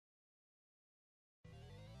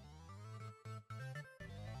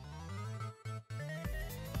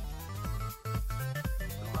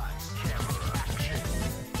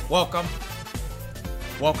Welcome.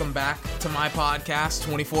 Welcome back to my podcast,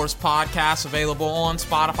 24's Podcast, available on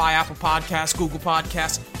Spotify, Apple Podcasts, Google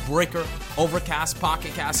Podcasts, Breaker, Overcast,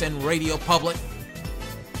 Pocket Cast, and Radio Public.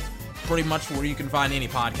 Pretty much where you can find any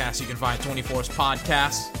podcast, you can find 24's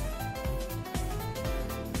Podcast.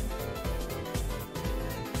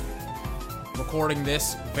 Recording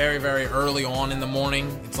this very, very early on in the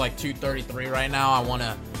morning. It's like 2:33 right now. I want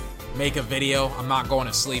to make a video. I'm not going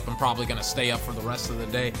to sleep. I'm probably going to stay up for the rest of the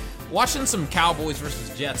day. Watching some Cowboys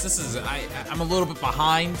versus Jets. I'm a little bit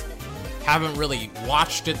behind. Haven't really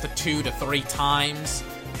watched it the 2 to 3 times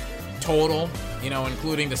total,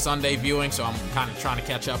 including the Sunday viewing, so I'm kind of trying to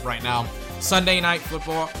catch up right now. Sunday night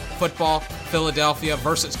football, Philadelphia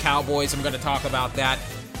versus Cowboys. I'm going to talk about that.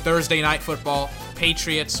 Thursday night football,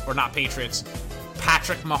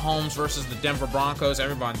 Patrick Mahomes versus the Denver Broncos.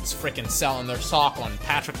 Everyone's freaking selling their stock on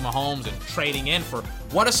Patrick Mahomes and trading in for,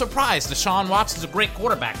 what a surprise, Deshaun Watson's a great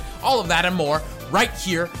quarterback. All of that and more right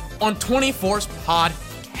here on 24's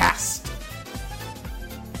Podcast.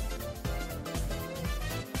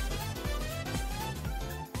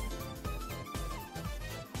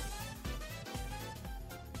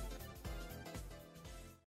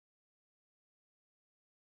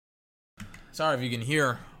 Sorry if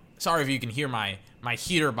you can hear my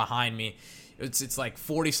heater behind me. It's like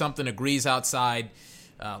 40-something degrees outside.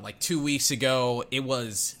 Like 2 weeks ago, it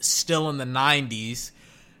was still in the 90s.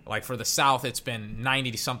 Like for the South, it's been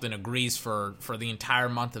 90-something degrees for the entire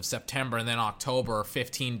month of September. And then October,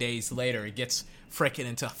 15 days later, it gets frickin'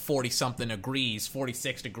 into 40-something degrees,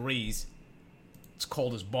 46 degrees. It's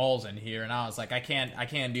cold as balls in here. And I was like, I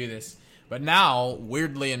can't do this. But now,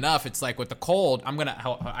 weirdly enough, it's like with the cold,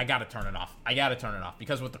 I gotta turn it off.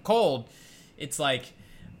 Because with the cold, it's like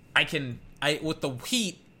with the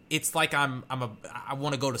heat, it's like I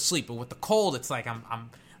want to go to sleep. But with the cold, it's like I'm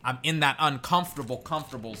in that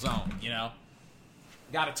comfortable zone,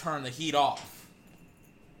 Gotta turn the heat off.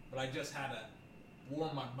 But I just had to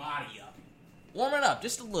warm my body up. Warm it up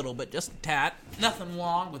just a little bit, just a tad. Nothing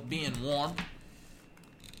wrong with being warm.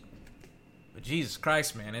 But Jesus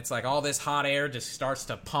Christ, man, it's like all this hot air just starts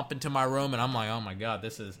to pump into my room, and I'm like, oh my God,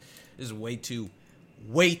 this is way too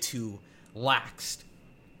laxed.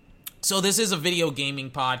 So this is a video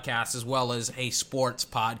gaming podcast as well as a sports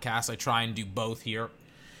podcast. I try and do both here.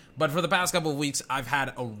 But for the past couple of weeks, I've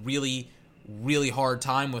had a really, really hard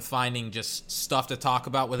time with finding just stuff to talk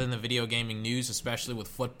about within the video gaming news, especially with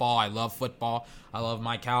football. I love football. I love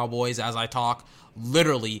my Cowboys as I talk.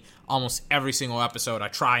 Literally, almost every single episode, I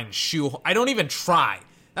try and I don't even try.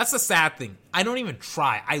 That's the sad thing. I don't even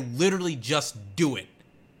try. I literally just do it.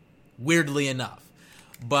 Weirdly enough.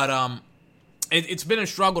 But it's been a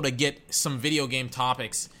struggle to get some video game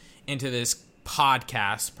topics into this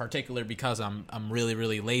podcast, particularly because I'm really,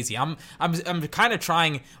 really lazy. I'm kind of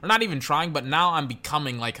trying, or not even trying, but now I'm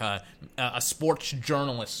becoming like a sports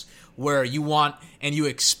journalist, where you want and you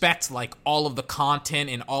expect like all of the content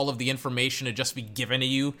and all of the information to just be given to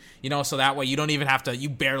you, so that way you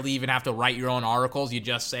barely even have to write your own articles. You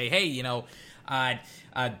just say, hey,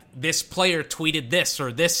 this player tweeted this,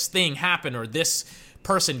 or this thing happened, or this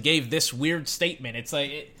person gave this weird statement. It's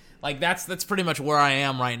like that's pretty much where I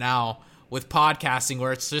am right now with podcasting,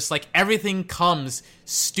 where it's just like everything comes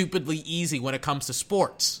stupidly easy when it comes to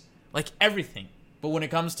sports, like everything. But when it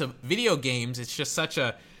comes to video games, it's just such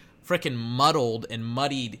a freaking muddled and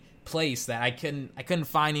muddied place that I couldn't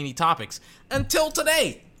find any topics until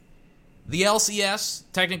today. The LCS,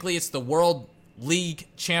 technically it's the World League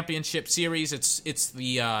Championship Series. It's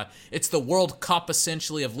the World Cup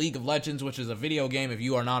essentially of League of Legends, which is a video game if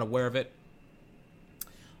you are not aware of it. I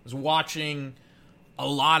was watching a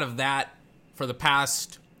lot of that for the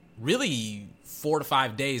past really 4 to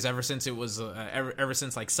 5 days, ever since it was ever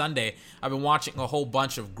since like Sunday. I've been watching a whole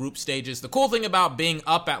bunch of group stages. The cool thing about being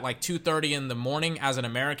up at like 2:30 in the morning as an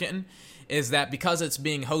American is that because it's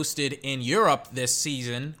being hosted in Europe this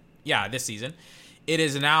season, it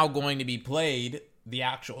is now going to be played, the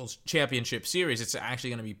actual championship series. It's actually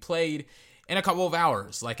going to be played in a couple of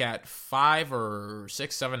hours, like at 5 or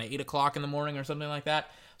 6, 7, 8 o'clock in the morning or something like that.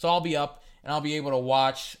 So I'll be up and I'll be able to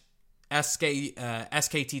watch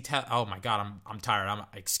SKT. Oh my God, I'm tired.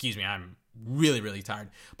 I'm really, really tired.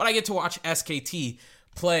 But I get to watch SKT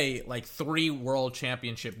play like 3 World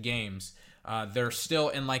Championship games. They're still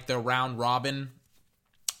in like their round robin,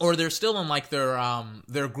 or they're still in like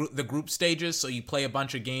the group stages. So you play a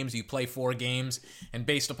bunch of games. You play 4 games, and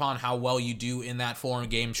based upon how well you do in that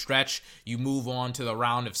 4-game stretch, you move on to the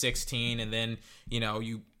round of 16, and then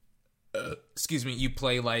you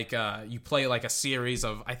play like a series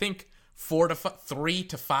of, I think, 3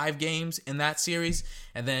 to 5 games in that series,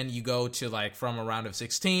 and then you go to like from a round of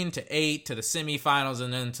 16 to 8 to the semifinals,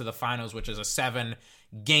 and then to the finals, which is a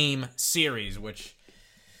 7-game series, which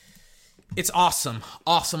it's awesome.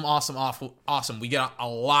 We got a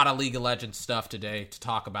lot of League of Legends stuff today to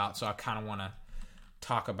talk about, so I kind of want to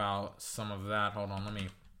talk about some of that. Hold on,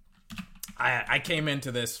 I came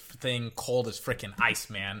into this thing cold as freaking ice,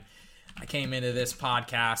 man. I came into this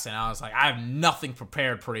podcast and I was like, I have nothing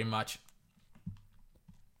prepared pretty much.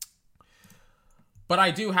 But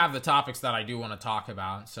I do have the topics that I do want to talk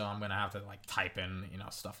about, so I'm going to have to like type in,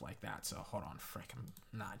 stuff like that. So hold on, frick, I'm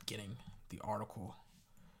not getting the article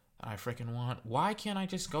that I freaking want. Why can't I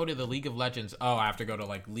just go to the League of Legends? Oh, I have to go to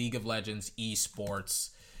like League of Legends esports,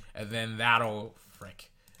 and then that'll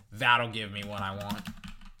give me what I want.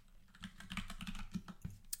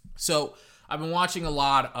 So I've been watching a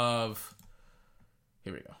lot of.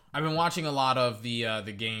 Here we go. I've been watching a lot of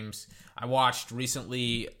the games. I watched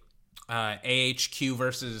recently AHQ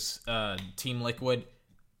versus Team Liquid.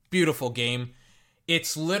 Beautiful game.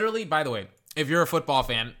 It's literally, by the way, if you're a football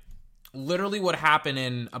fan, literally what happened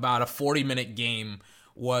in about a 40-minute game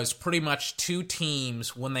was pretty much two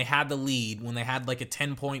teams when they had the lead, when they had like a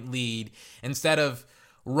 10-point lead, instead of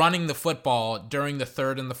running the football during the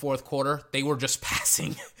third and the fourth quarter, they were just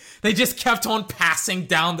passing. They just kept on passing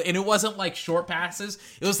down, and it wasn't like short passes.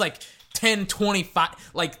 It was like 10,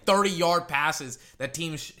 25, like 30-yard passes that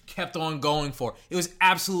teams kept on going for. It was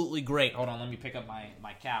absolutely great. Hold on, let me pick up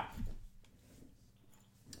my cap.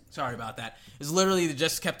 Sorry about that. It was literally, they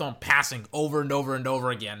just kept on passing over and over and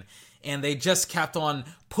over again. And they just kept on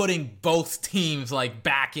putting both teams like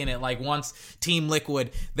back in it. Like once Team Liquid,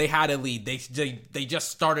 they had a lead. They just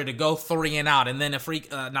started to go 3 and out, and then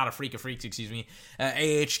AHQ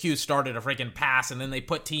started a freaking pass, and then they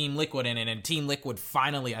put Team Liquid in it, and Team Liquid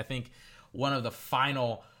finally, I think, one of the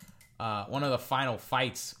final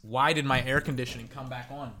fights. Why did my air conditioning come back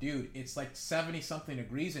on, dude? It's like 70 something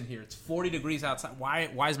degrees in here. It's 40 degrees outside. Why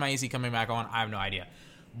is my AC coming back on? I have no idea,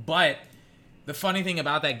 but the funny thing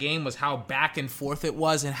about that game was how back and forth it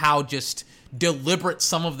was, and how just deliberate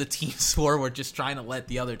some of the teams were just trying to let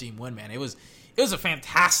the other team win, man. It was a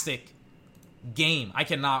fantastic game.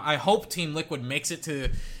 I hope Team Liquid makes it to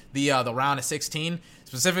the round of 16,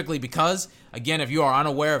 specifically because, again, if you are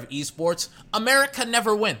unaware of esports, America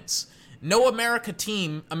never wins. No American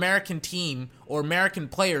team, or American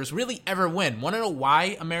players really ever win. Want to know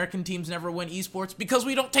why American teams never win esports? Because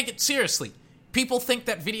we don't take it seriously. People think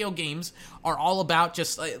that video games are all about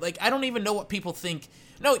just, like, I don't even know what people think.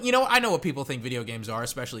 No, I know what people think video games are,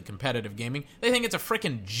 especially competitive gaming. They think it's a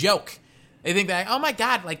freaking joke. They think that, oh my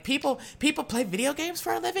god, like, people play video games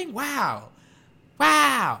for a living? Wow.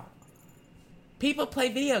 People play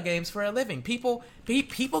video games for a living. People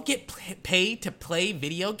get paid to play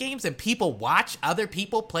video games, and people watch other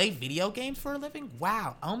people play video games for a living?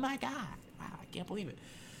 Wow. Oh my god. Wow, I can't believe it.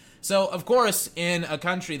 So, of course, in a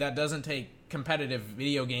country that doesn't take competitive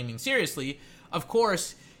video gaming seriously, of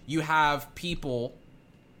course, you have people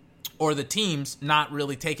or the teams not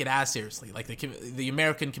really take it as seriously. Like the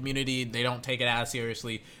American community, they don't take it as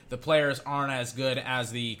seriously. The players aren't as good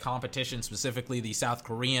as the competition, specifically the South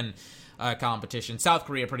Korean competition. South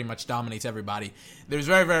Korea pretty much dominates everybody. There's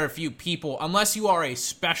very, very few people, unless you are a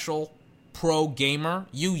special pro gamer,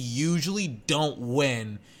 you usually don't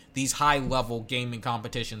win these high-level gaming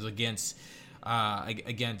competitions against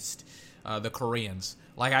the Koreans.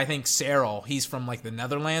 Like, I think Serral, he's from like the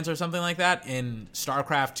Netherlands or something like that, in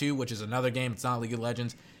StarCraft 2, which is another game. It's not League of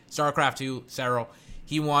Legends. StarCraft 2, Serral,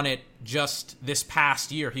 he won it just this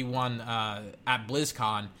past year. He won at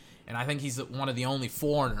BlizzCon, and I think he's one of the only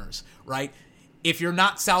foreigners, right? If you're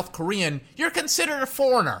not South Korean, you're considered a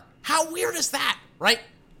foreigner. How weird is that, right?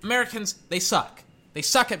 Americans, they suck. They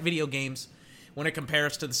suck at video games when it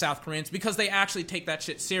compares to the South Koreans, because they actually take that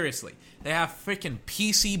shit seriously. They have freaking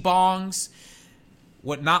PC bongs,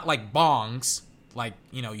 not like bongs, like,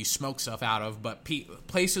 you smoke stuff out of, but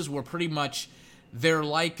places where pretty much they're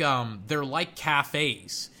like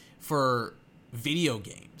cafes for video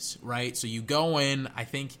games, right? So you go in, I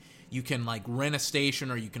think you can like rent a station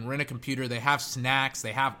or you can rent a computer. They have snacks,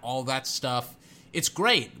 they have all that stuff. It's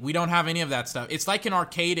great. We don't have any of that stuff. It's like an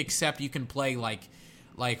arcade, except you can play like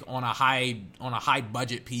on a high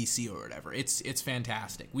budget PC or whatever. It's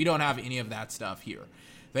fantastic. We don't have any of that stuff here.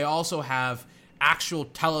 They also have actual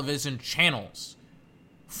television channels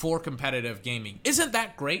for competitive gaming. Isn't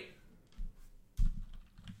that great?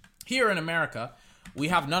 Here in America, we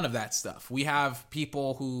have none of that stuff. We have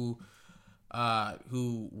people who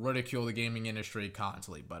ridicule the gaming industry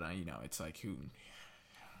constantly, but it's like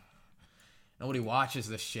nobody watches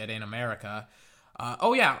this shit in America.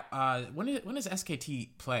 When does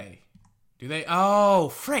SKT play? Do they? Oh,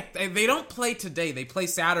 frick! They don't play today. They play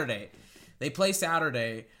Saturday.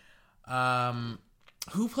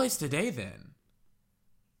 Who plays today then?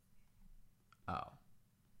 Oh,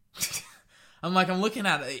 I'm looking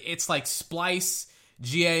at it. It's like Splice,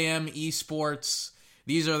 GAM, Esports.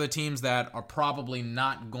 These are the teams that are probably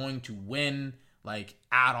not going to win, like,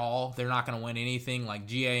 at all. They're not going to win anything. Like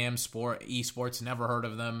GAM Esports, never heard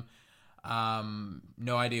of them.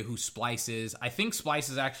 No idea who Splice is. I think Splice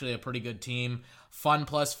is actually a pretty good team. Fun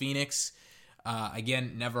plus Phoenix.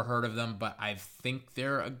 Again, never heard of them, but I think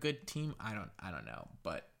they're a good team. I don't know,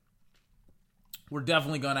 but we're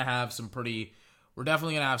definitely gonna have some pretty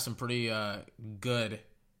good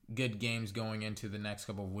games going into the next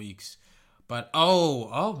couple of weeks. But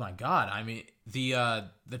oh my God! I mean, the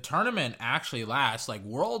tournament actually lasts, like,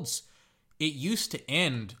 Worlds. It used to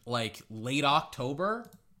end like late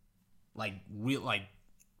October, like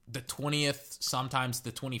the 20th, sometimes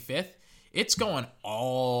the 25th. It's going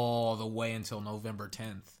all the way until November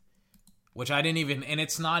 10th, which I didn't even, and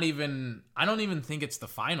it's not even, I don't even think it's the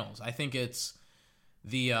finals. I think it's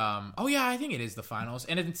the, I think it is the finals.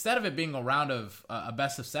 And instead of it being a round of a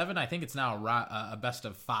best of 7, I think it's now a best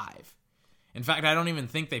of 5. In fact, I don't even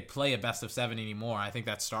think they play a best of 7 anymore. I think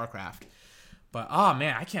that's StarCraft. But, oh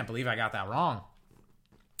man, I can't believe I got that wrong.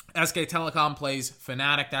 SK Telecom plays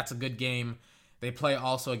Fnatic. That's a good game. They play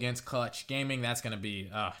also against Clutch Gaming. That's going to be,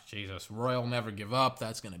 Royal Never Give Up.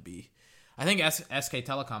 That's going to be, I think SK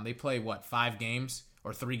Telecom, they play, 5 games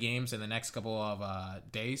or 3 games in the next couple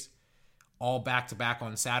of days, all back-to-back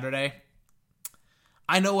on Saturday.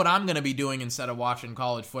 I know what I'm going to be doing instead of watching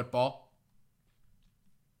college football.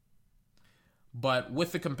 But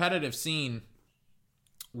with the competitive scene,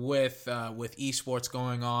 with esports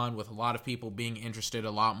going on, with a lot of people being interested, a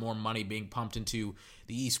lot more money being pumped into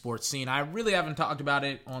the esports scene, I really haven't talked about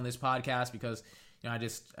it on this podcast because I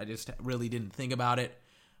just really didn't think about it.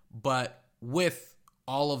 But with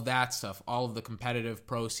all of that stuff, all of the competitive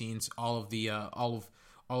pro scenes, all of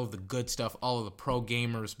the good stuff, all of the pro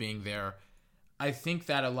gamers being there, I think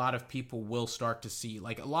that a lot of people will start to see,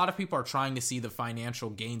 like, a lot of people are trying to see the financial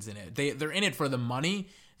gains in it. They're in it for the money.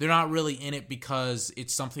 They're not really in it because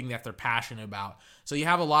it's something that they're passionate about. So you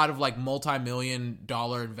have a lot of, like,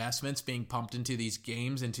 multi-million-dollar investments being pumped into these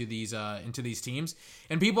games, into these teams,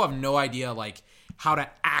 and people have no idea, like, how to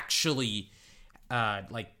actually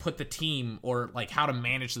put the team, or like how to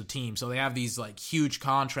manage the team. So they have these, like, huge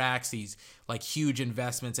contracts, these, like, huge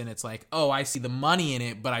investments, and it's like, oh, I see the money in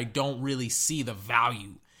it, but I don't really see the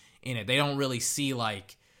value in it. They don't really see,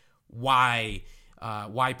 like, why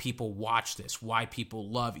people watch this, why people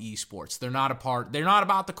love esports. They're not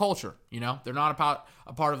about the culture, they're not about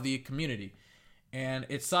a part of the community. And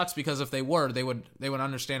it sucks because if they were, they would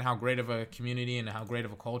understand how great of a community and how great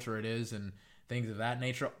of a culture it is and things of that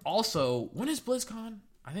nature. Also, when is BlizzCon?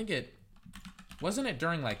 I think wasn't it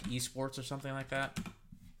during, like, esports or something like that?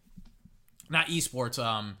 Not esports,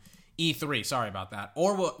 E3, sorry about that.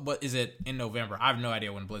 Or what is it in November? I have no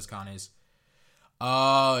idea when BlizzCon is.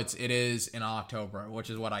 Oh, it is in October, which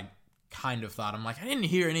is what I kind of thought. I'm like, I didn't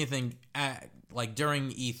hear anything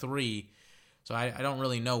during E3, so I don't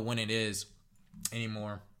really know when it is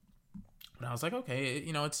anymore. But I was like, okay,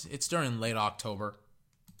 it's during late October.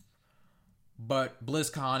 But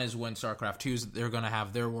BlizzCon is when StarCraft 2's, they're going to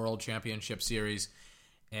have their World Championship Series.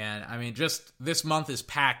 And, I mean, just this month is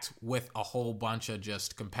packed with a whole bunch of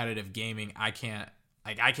just competitive gaming. I can't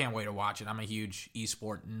wait to watch it. I'm a huge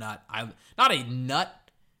esport nut. Not a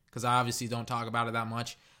nut, because I obviously don't talk about it that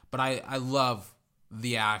much, but I love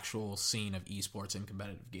the actual scene of esports and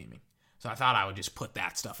competitive gaming. So I thought I would just put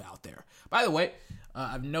that stuff out there. By the way,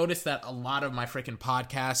 I've noticed that a lot of my freaking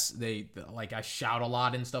podcasts, I shout a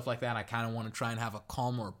lot and stuff like that. I kind of want to try and have a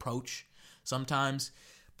calmer approach sometimes,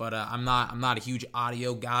 but I'm not a huge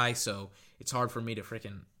audio guy, so it's hard for me to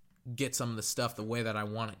freaking get some of the stuff the way that I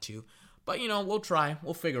want it to. But, we'll try.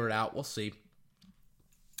 We'll figure it out. We'll see.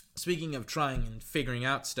 Speaking of trying and figuring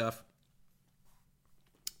out stuff,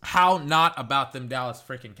 how not about them Dallas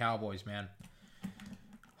freaking Cowboys, man?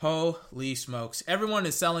 Holy smokes. Everyone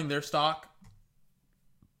is selling their stock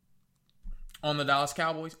on the Dallas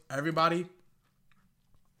Cowboys. Everybody.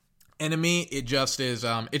 And to me, it just is,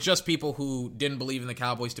 it's just people who didn't believe in the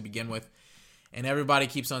Cowboys to begin with. And everybody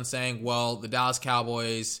keeps on saying, well, the Dallas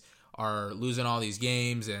Cowboys are losing all these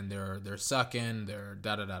games and they're sucking, they're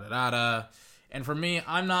da-da-da-da-da-da. And for me,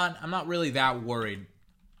 I'm not really that worried.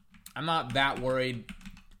 I'm not that worried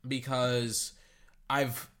because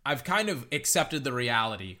I've kind of accepted the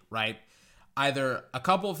reality, right? Either a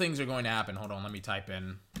couple of things are going to happen. Hold on, let me type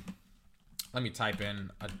in let me type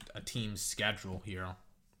in a team's schedule here.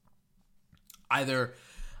 Either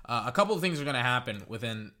a couple of things are going to happen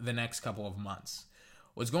within the next couple of months.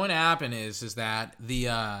 What's going to happen is that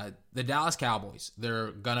the Dallas Cowboys,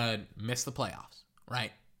 they're going to miss the playoffs,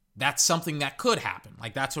 right? That's something that could happen.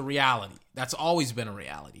 Like, that's a reality. That's always been a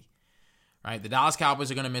reality, right? The Dallas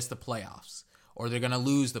Cowboys are going to miss the playoffs, or they're going to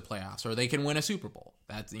lose the playoffs, or they can win a Super Bowl.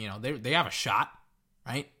 That's, they have a shot,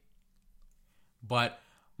 right? But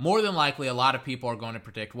more than likely, a lot of people are going to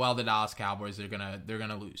predict, well, the Dallas Cowboys, they're gonna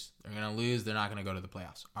lose. They're gonna lose. They're not gonna go to the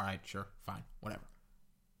playoffs. All right, sure, fine, whatever.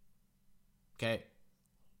 Okay,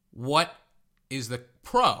 what is the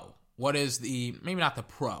pro? What is the, maybe not the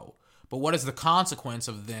pro, but what is the consequence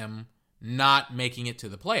of them not making it to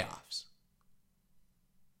the playoffs?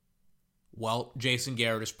 Well, Jason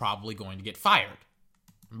Garrett is probably going to get fired.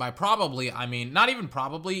 By probably, I mean not even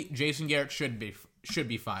probably. Jason Garrett should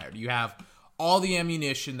be fired. You have all the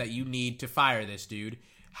ammunition that you need to fire this dude.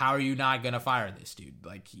 How are you not going to fire this dude?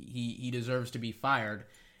 Like, he deserves to be fired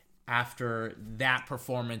after that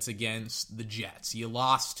performance against the Jets. You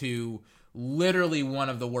lost to literally one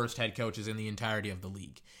of the worst head coaches in the entirety of the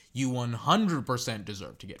league. You 100%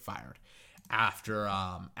 deserve to get fired after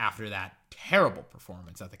that terrible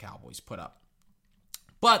performance that the Cowboys put up.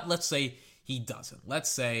 But let's say he doesn't. Let's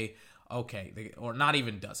say, okay, or not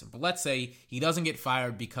even doesn't, but let's say he doesn't get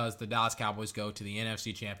fired because the Dallas Cowboys go to the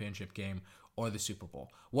NFC Championship game or the Super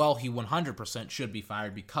Bowl. Well, he 100% should be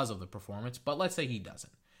fired because of the performance, but let's say he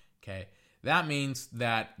doesn't. Okay, that means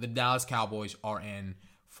that the Dallas Cowboys are in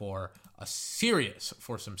for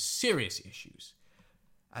some serious issues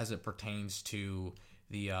as it pertains to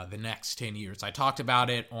the next 10 years. I talked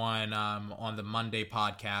about it on the Monday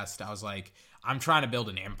podcast. I was like, I'm trying to build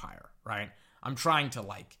an empire, right? I'm trying to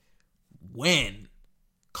win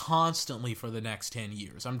constantly for the next 10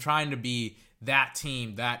 years. I'm trying to be that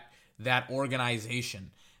team, that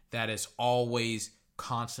organization that is always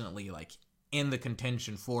constantly in the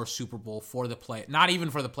contention for Super Bowl, for the play, not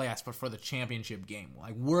even for the playoffs, but for the championship game.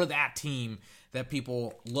 Like, we're that team that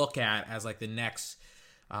people look at as the next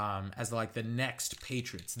the next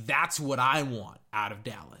Patriots. That's what I want out of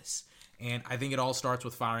Dallas. And I think it all starts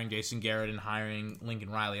with firing Jason Garrett and hiring Lincoln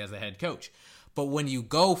Riley as the head coach. But when you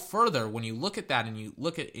go further, when you look at that and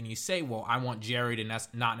you say, well, I want Jerry to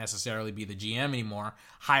not necessarily be the GM anymore,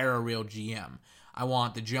 hire a real GM. I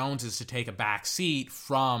want the Joneses to take a back seat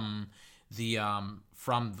from being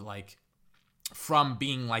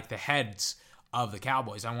the heads of the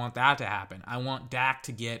Cowboys. I want that to happen. I want Dak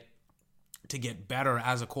to get better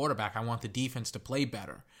as a quarterback. I want the defense to play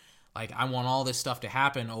better. I want all this stuff to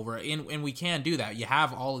happen and we can do that. You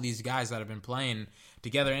have all of these guys that have been playing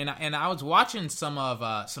together, and I was watching some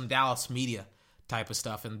Dallas media type of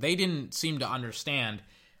stuff, and they didn't seem to understand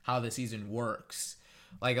how the season works.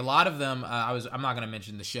 A lot of them, I'm not going to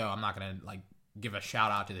mention the show. I'm not going to give a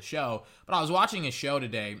shout out to the show, but I was watching a show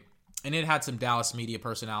today, and it had some Dallas media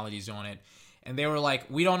personalities on it, and they were like,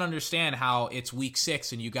 we don't understand how it's week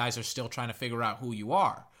 6 and you guys are still trying to figure out who you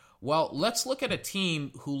are. Well, let's look at a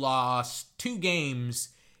team who lost 2 games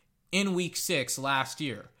in week 6 last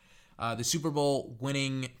year. The Super Bowl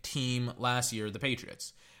winning team last year, the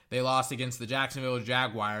Patriots. They lost against the Jacksonville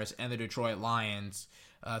Jaguars and the Detroit Lions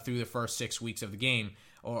through the first 6 weeks of the game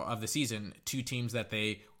or of the season. 2 teams that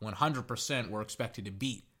they 100% were expected to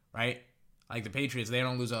beat, right? Like the Patriots, they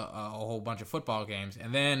don't lose a whole bunch of football games.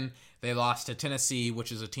 And then they lost to Tennessee,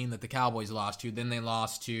 which is a team that the Cowboys lost to. Then they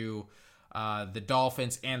lost to the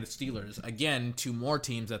Dolphins and the Steelers. Again, 2 more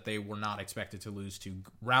teams that they were not expected to lose to.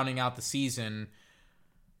 Rounding out the season,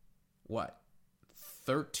 11-5.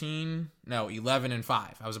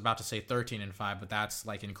 I was about to say 13-5, but that's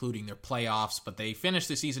including their playoffs. But they finished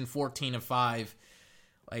the season 14-5.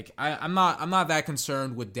 I'm not that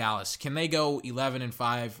concerned with Dallas. Can they go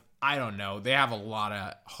 11-5? I don't know. They have a lot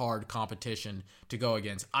of hard competition to go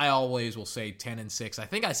against. I always will say 10-6. I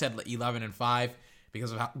think I said 11-5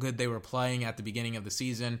 because of how good they were playing at the beginning of the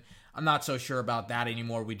season. I'm not so sure about that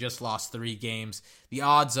anymore. We just lost 3 games. The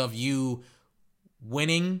odds of you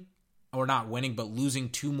winning, or not winning, but losing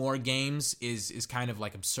 2 more games is kind of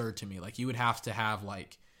absurd to me. You would have to have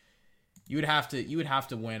you would have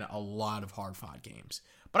to win a lot of hard-fought games.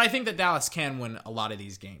 But I think that Dallas can win a lot of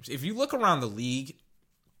these games. If you look around the league,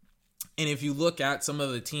 and if you look at some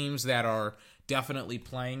of the teams that are definitely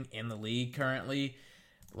playing in the league currently,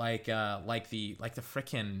 like the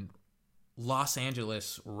frickin' Los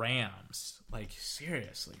Angeles Rams,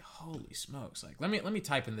 seriously, holy smokes! Let me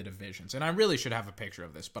type in the divisions, and I really should have a picture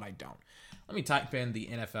of this, but I don't. Let me type in the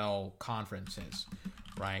NFL conferences,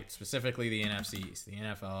 right? Specifically the NFC East, the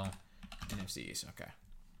NFC East. Okay,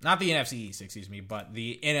 not the NFC East, excuse me, but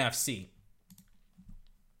the NFC.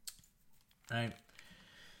 right?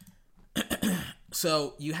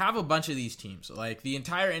 So you have a bunch of these teams. Like the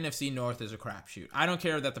entire NFC North is a crapshoot. I don't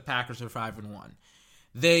care that the Packers are 5-1.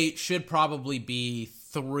 They should probably be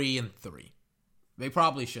 3-3. They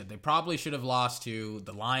probably should. They probably should have lost to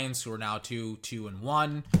the Lions, who are now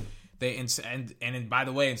 2-1. And by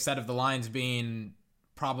the way, instead of the Lions being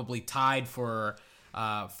probably tied for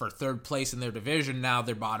third place in their division, now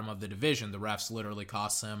they're bottom of the division. The refs literally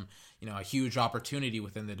cost them, a huge opportunity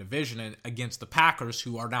within the division against the Packers,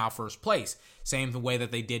 who are now first place. Same the way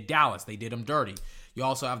that they did Dallas. They did them dirty. You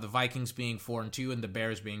also have the Vikings being 4-2 and the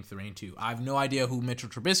Bears being 3-2. I have no idea who Mitchell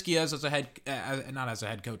Trubisky is as a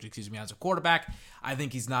quarterback. I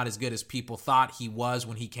think he's not as good as people thought he was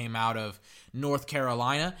when he came out of North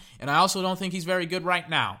Carolina. And I also don't think he's very good right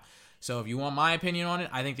now. So if you want my opinion on it,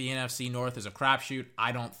 I think the NFC North is a crapshoot.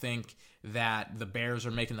 I don't think that the Bears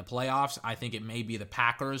are making the playoffs. I think it may be the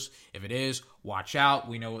Packers. If it is, watch out.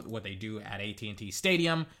 We know what they do at AT&T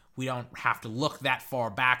Stadium. We don't have to look that far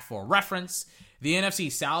back for reference. The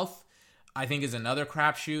NFC South, I think, is another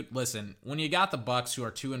crapshoot. Listen, when you got the Bucs, who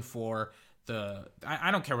are 2-4, I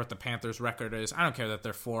don't care what the Panthers' record is. I don't care that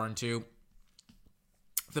they're 4-2.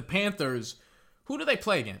 The Panthers, who do they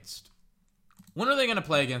play against? When are they going to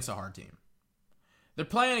play against a hard team? They're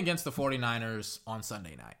playing against the 49ers on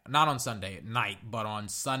Sunday night. Not on Sunday night, but on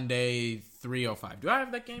Sunday 3:05. Do I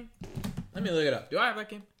have that game? Let me look it up. Do I have that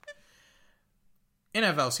game?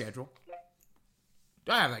 NFL schedule.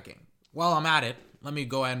 Do I have that game? While I'm at it, let me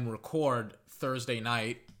go ahead and record Thursday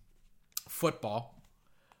night football,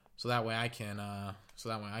 so that way I can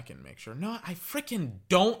make sure. No, I freaking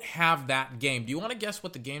don't have that game. Do you want to guess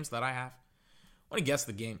what the games that I have? I want to guess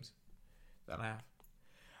the games that I have.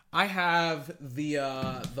 I have the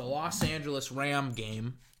Los Angeles Ram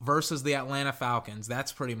game versus the Atlanta Falcons.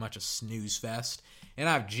 That's pretty much a snooze fest. And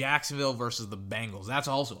I have Jacksonville versus the Bengals. That's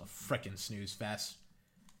also a freaking snooze fest.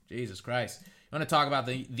 Jesus Christ. You want to talk about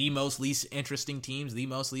the most least interesting teams, the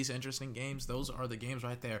most least interesting games? Those are the games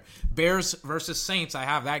right there. Bears versus Saints, I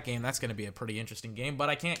have that game. That's going to be a pretty interesting game, but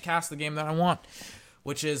I can't cast the game that I want,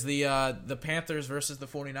 which is the Panthers versus the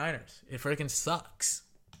 49ers. It freaking sucks.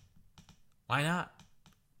 Why not?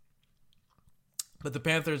 But the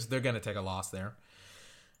Panthers, they're going to take a loss there.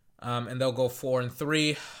 And they'll go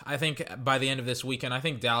 4-3. I think by the end of this weekend, I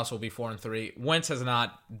think Dallas will be 4-3. Wentz has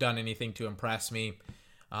not done anything to impress me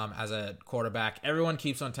as a quarterback. Everyone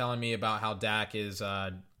keeps on telling me about how Dak is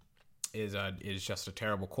just a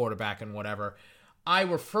terrible quarterback and whatever. I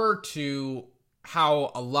refer to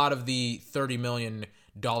how a lot of the $30 million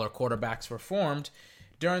quarterbacks were formed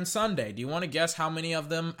during Sunday. Do you want to guess how many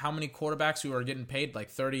quarterbacks who are getting paid like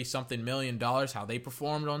 $30-something million, how they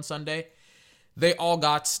performed on Sunday? They all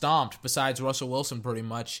got stomped, besides Russell Wilson pretty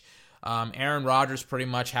much. Aaron Rodgers pretty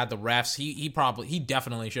much had the refs. He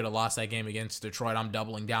definitely should have lost that game against Detroit. I'm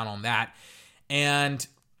doubling down on that. And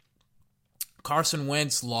Carson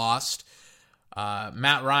Wentz lost.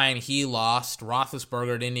 Matt Ryan, he lost.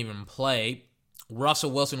 Roethlisberger didn't even play.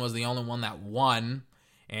 Russell Wilson was the only one that won.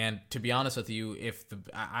 And to be honest with you,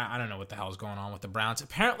 I don't know what the hell is going on with the Browns.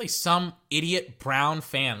 Apparently some idiot Brown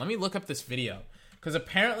fan. Let me look up this video. Because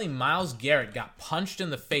apparently Myles Garrett got punched in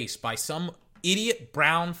the face by some idiot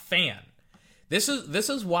Brown fan. This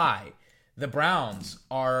is why the Browns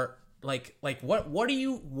are like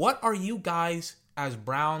what are you guys as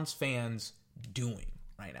Browns fans doing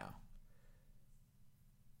right now?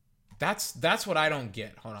 That's what I don't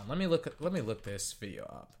get. Hold on. Let me look this video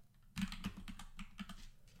up.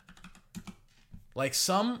 Like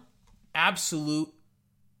some absolute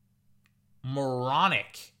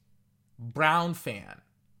moronic Brown fan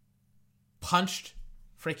punched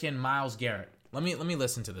freaking Myles Garrett. Let me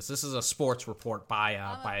listen to this. This is a sports report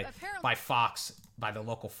by Fox, by the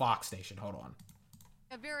local Fox station. Hold on.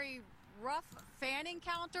 A very rough fan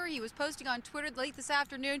encounter he was posting on Twitter late this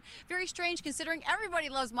afternoon. Very strange considering everybody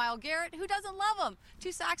loves Myles Garrett. Who doesn't love him?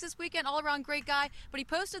 2 sacks this weekend, all-around great guy. But he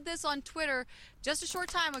posted this on Twitter just a short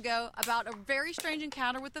time ago about a very strange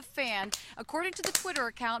encounter with a fan. According to the Twitter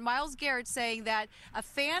account, Myles Garrett saying that a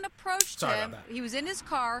fan approached him. He was in his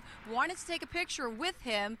car, wanted to take a picture with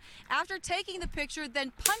him. After taking the picture,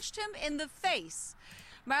 then punched him in the face.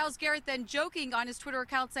 Myles Garrett then joking on his Twitter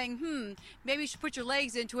account saying, maybe you should put your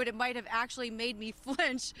legs into it. It might have actually made me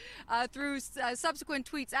flinch. Through subsequent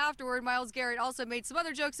tweets afterward, Myles Garrett also made some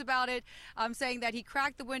other jokes about it, saying that he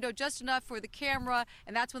cracked the window just enough for the camera,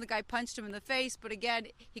 and that's when the guy punched him in the face. But again,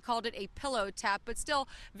 he called it a pillow tap. But still,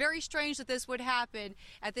 very strange that this would happen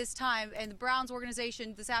at this time. And the Browns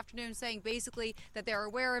organization this afternoon saying basically that they're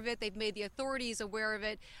aware of it. They've made the authorities aware of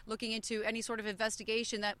it, looking into any sort of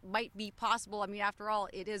investigation that might be possible. I mean, after all,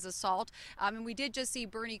 it is assault. And we did just see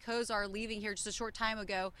Bernie Kosar leaving here just a short time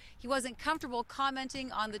ago. He wasn't comfortable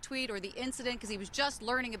commenting on the tweet or the incident because he was just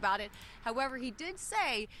learning about it. However, he did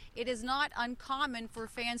say it is not uncommon for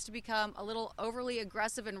fans to become a little overly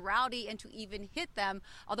aggressive and rowdy and to even hit them,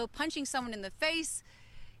 although punching someone in the face,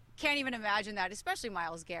 can't even imagine that, especially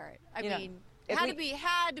Myles Garrett. I mean,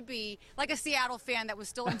 had to be like a Seattle fan that was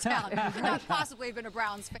still in town. Could not possibly have been a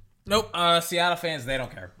Browns fan. Nope. Seattle fans, they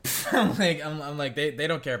don't care. I'm like they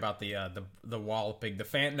don't care about the walloping, the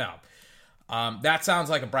fan. No. That sounds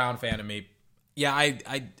like a Brown fan to me. Yeah,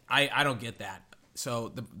 I don't get that. So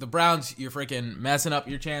the Browns, you're freaking messing up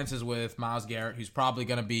your chances with Myles Garrett, who's probably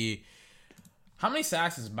going to be. How many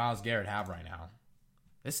sacks does Myles Garrett have right now?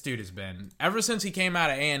 This dude has been, ever since he came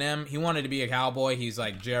out of A&M, he wanted to be a Cowboy. He's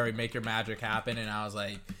like, Jerry, make your magic happen. And I was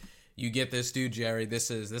like, you get this dude, Jerry.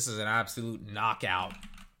 This is an absolute knockout.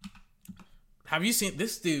 Have you seen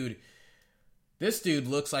this dude? This dude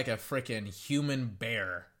looks like a freaking human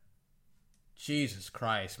bear. Jesus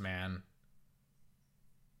Christ, man.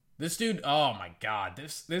 This dude, oh my God.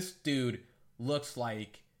 This dude looks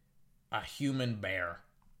like a human bear.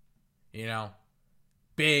 You know?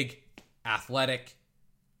 Big, athletic,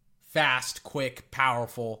 fast, quick,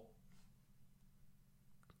 powerful.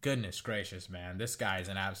 Goodness gracious, man. This guy is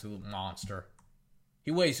an absolute monster.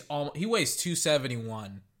 He weighs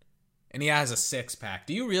 271 and he has a six-pack.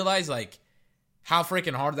 Do you realize like how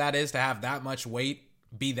freaking hard that is to have that much weight,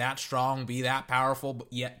 be that strong, be that powerful,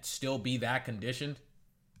 but yet still be that conditioned?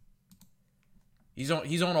 He's on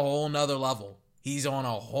a whole nother level. He's on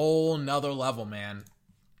a whole nother level, man.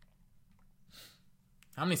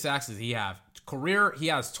 How many sacks does he have? Career, he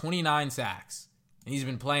has 29 sacks. And he's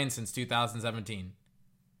been playing since 2017.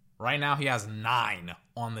 Right now, he has 9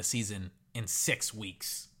 on the season in 6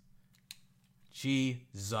 weeks.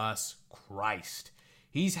 Jesus Christ.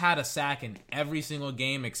 He's had a sack in every single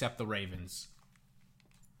game except the Ravens.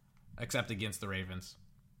 Except against the Ravens.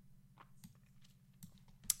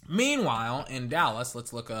 Meanwhile, in Dallas,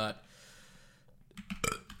 let's look at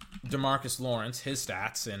DeMarcus Lawrence, his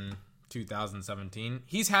stats in 2017.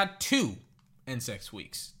 He's had 2 in 6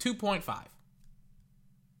 weeks. 2.5.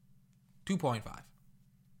 2.5.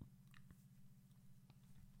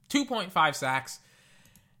 2.5 sacks.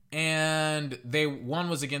 And one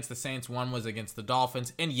was against the Saints, one was against the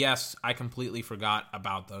Dolphins. And yes, I completely forgot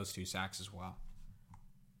about those 2 sacks as well.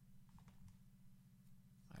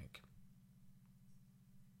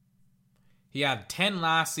 He had 10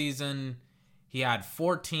 last season. He had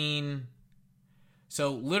 14.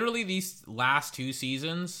 So literally these last 2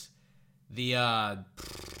 seasons, the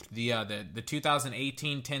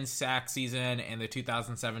 2018 10 sack season and the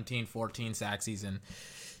 2017 14 sack season,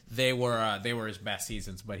 they were his best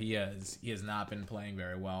seasons. But he has not been playing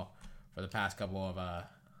very well for the past couple of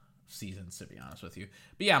seasons, to be honest with you.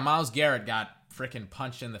 But yeah, Myles Garrett got freaking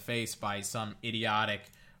punched in the face by some idiotic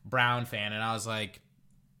Brown fan, and I was like,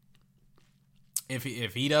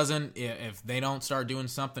 if they don't start doing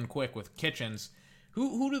something quick with Kitchens,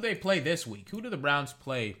 who do they play this week? Who do the Browns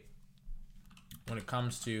play when it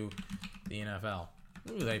comes to the NFL?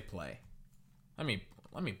 Who do they play? Let me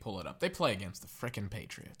pull it up. They play against the freaking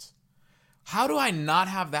Patriots. How do I not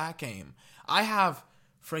have that game? I have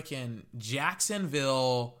freaking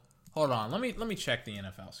Jacksonville. Hold on. Let me check the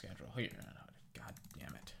NFL schedule. Here, God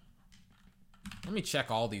damn it. Let me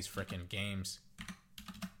check all these freaking games.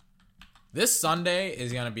 This Sunday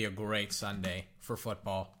is going to be a great Sunday for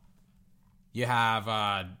football. You have,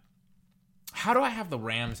 how do I have the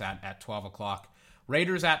Rams at 12 o'clock?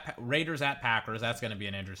 Raiders at Packers. That's going to be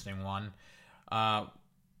an interesting one.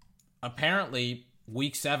 Apparently,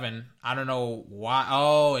 week 7, I don't know why.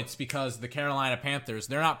 Oh, it's because the Carolina Panthers,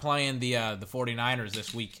 they're not playing the 49ers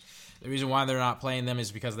this week. The reason why they're not playing them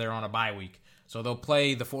is because they're on a bye week. So they'll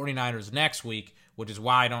play the 49ers next week, which is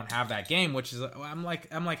why I don't have that game, which is, I'm like,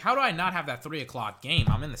 how do I not have that 3 o'clock game?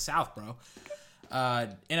 I'm in the South, bro.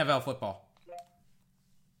 NFL football.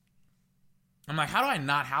 I'm like, how do I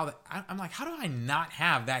not have that? I'm like, how do I not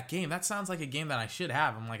have that game? That sounds like a game that I should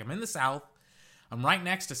have. I'm like, I'm in the South. I'm right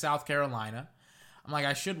next to South Carolina. I'm like,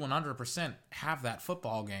 I should 100% have that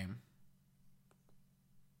football game.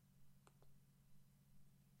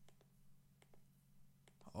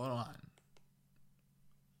 Hold on.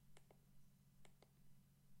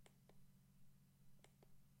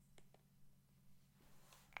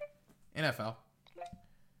 NFL.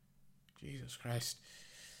 Jesus Christ.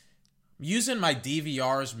 I'm using my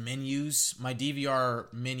DVR menus. My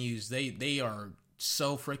DVR menus, they are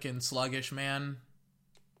so freaking sluggish, man.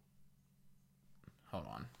 Hold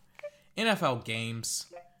on. NFL games.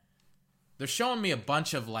 They're showing me a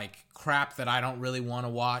bunch of like crap that I don't really want to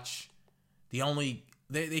watch. The only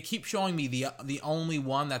they keep showing me the only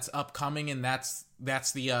one that's upcoming, and that's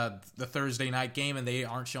the Thursday night game, and they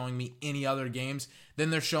aren't showing me any other games. Then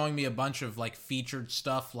they're showing me a bunch of like featured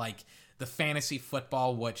stuff, like the fantasy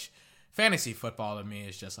football, which fantasy football to me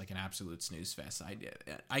is just like an absolute snooze fest.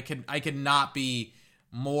 I could not be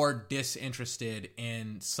more disinterested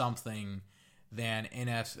in something than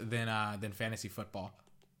fantasy football.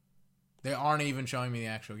 They aren't even showing me the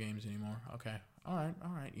actual games anymore. Okay. All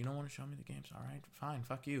right. You don't want to show me the games. All right, fine.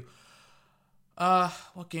 Fuck you.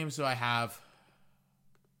 What games do I have?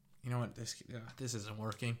 You know what? This isn't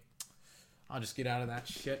working. I'll just get out of that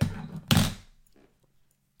shit.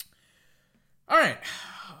 All right.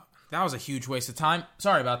 That was a huge waste of time.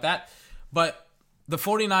 Sorry about that. But the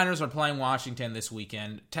 49ers are playing Washington this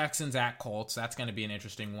weekend. Texans at Colts. That's going to be an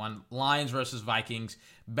interesting one. Lions versus Vikings.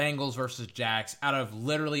 Bengals versus Jags. Out of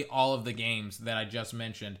literally all of the games that I just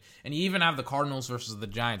mentioned. And you even have the Cardinals versus the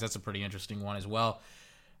Giants. That's a pretty interesting one as well.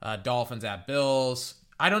 Dolphins at Bills.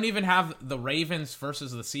 I don't even have the Ravens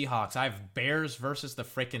versus the Seahawks. I have Bears versus the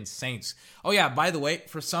freaking Saints. Oh yeah, by the way,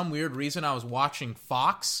 for some weird reason, I was watching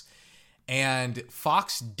Fox. And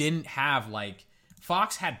Fox didn't have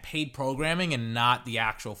Fox had paid programming and not the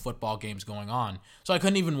actual football games going on. So I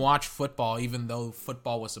couldn't even watch football even though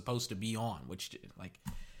football was supposed to be on, which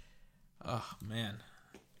oh man.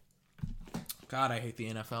 God, I hate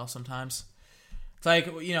the NFL sometimes. It's like,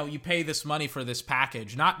 you pay this money for this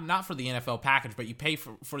package, not for the NFL package, but you pay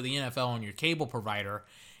for the NFL on your cable provider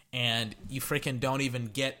and you freaking don't even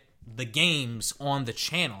get the games on the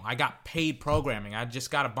channel. I got paid programming. I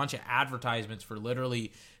just got a bunch of advertisements for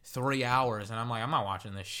literally 3 hours, and I'm like, I'm not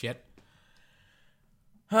watching this shit.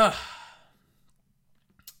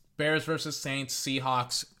 Bears versus Saints,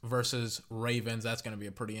 Seahawks versus Ravens. That's going to be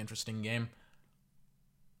a pretty interesting game.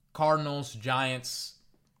 Cardinals, Giants,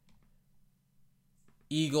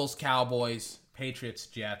 Eagles, Cowboys, Patriots,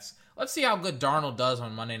 Jets. Let's see how good Darnold does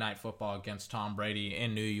on Monday Night Football against Tom Brady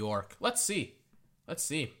in New York. Let's see.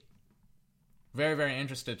 Very, very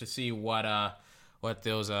interested to see what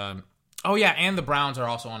those oh yeah, and the Browns are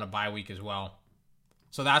also on a bye week as well.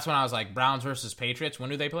 So that's when I was like, Browns versus Patriots, when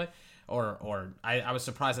do they play? Or I was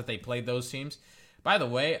surprised that they played those teams. By the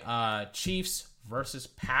way, Chiefs versus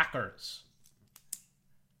Packers.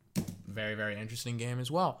 Very, very interesting game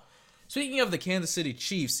as well. Speaking of the Kansas City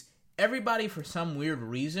Chiefs, everybody for some weird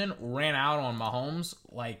reason ran out on Mahomes.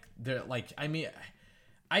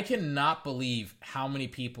 I cannot believe how many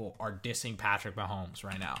people are dissing Patrick Mahomes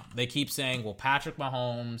right now. They keep saying, well, Patrick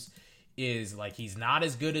Mahomes is he's not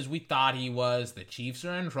as good as we thought he was. The Chiefs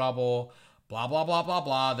are in trouble. Blah, blah, blah, blah,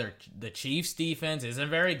 blah. The Chiefs defense isn't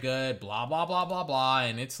very good. Blah, blah, blah, blah, blah.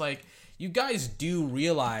 And it's like, you guys do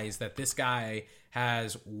realize that this guy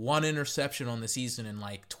has 1 interception on the season and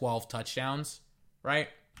 12 touchdowns, right?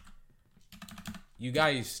 You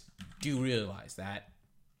guys do realize that.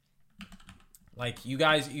 You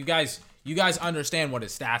guys understand what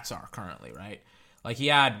his stats are currently, right? He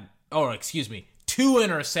had, 2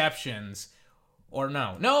 interceptions, or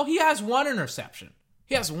no, he has 1 interception.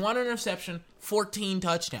 He has 1 interception, 14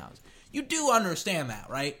 touchdowns. You do understand that,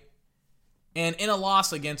 right? And in a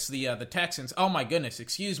loss against the Texans, oh my goodness,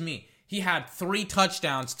 excuse me, he had 3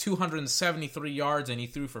 touchdowns, 273 yards, and he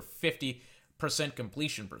threw for 50%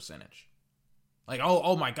 completion percentage.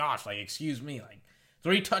 Oh my gosh, excuse me,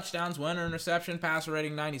 3 touchdowns, 1 interception, passer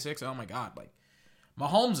rating 96. Oh my God,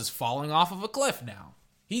 Mahomes is falling off of a cliff now.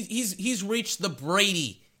 He's reached the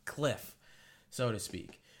Brady cliff, so to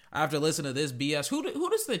speak. After listening to this BS, who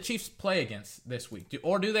does the Chiefs play against this week?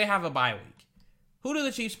 Or do they have a bye week? Who do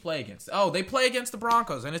the Chiefs play against? Oh, they play against the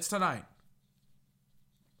Broncos, and it's tonight.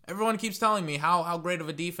 Everyone keeps telling me how great of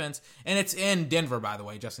a defense, and it's in Denver, by the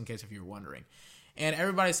way, just in case if you were wondering. And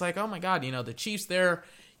everybody's like, oh my God, the Chiefs, they're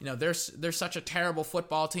such a terrible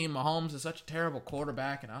football team. Mahomes is such a terrible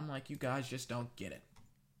quarterback. And I'm like, you guys just don't get it.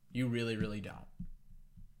 You really, really don't.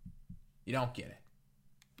 You don't get it.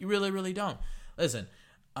 You really, really don't. Listen,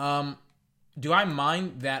 do I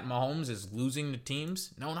mind that Mahomes is losing to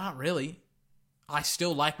teams? No, not really. I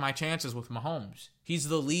still like my chances with Mahomes. He's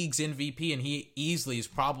the league's MVP, and he easily is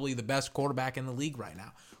probably the best quarterback in the league right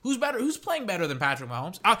now. Who's better? Who's playing better than Patrick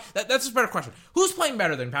Mahomes? That's a better question. Who's playing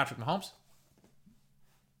better than Patrick Mahomes?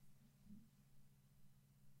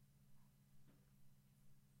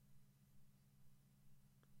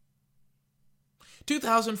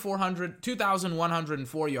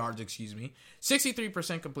 2,104 yards,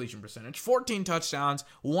 63% completion percentage, 14 touchdowns,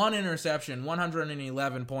 1 interception,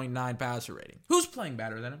 111.9 passer rating. Who's playing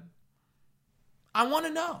better than him? I want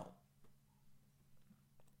to know.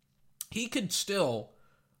 He could still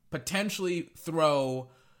potentially throw,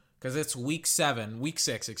 because it's week 6.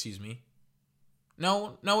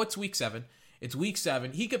 No, it's week 7. It's week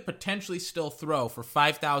 7. He could potentially still throw for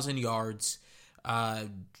 5,000 yards,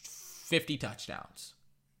 50 touchdowns.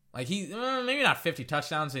 Like maybe not 50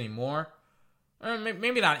 touchdowns anymore.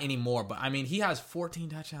 Maybe not anymore, but I mean, he has 14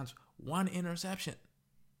 touchdowns, 1 interception.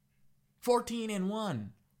 14-1.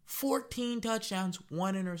 14 touchdowns,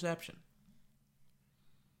 1 interception.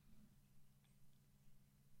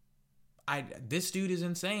 This dude is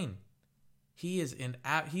insane. He has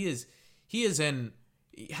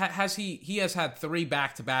had 3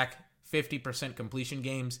 back-to-back 50% completion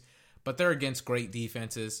games, but they're against great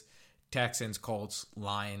defenses. Texans, Colts,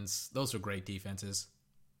 Lions, those are great defenses.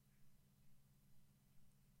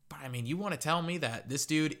 But I mean, you want to tell me that this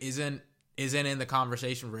dude isn't in the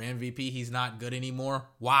conversation for MVP? He's not good anymore?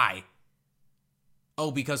 Why?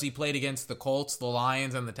 Oh, because he played against the Colts, the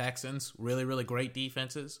Lions, and the Texans. Really, really great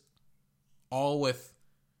defenses. All with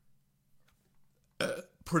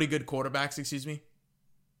pretty good quarterbacks, excuse me.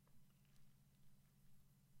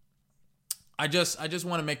 I just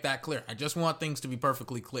want to make that clear. I just want things to be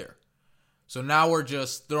perfectly clear. So now we're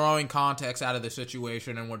just throwing context out of the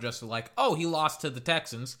situation, and we're just like, oh, he lost to the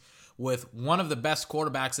Texans with one of the best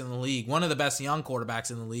quarterbacks in the league, one of the best young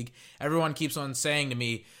quarterbacks in the league. Everyone keeps on saying to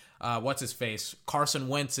me, what's his face? Carson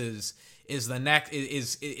Wentz is on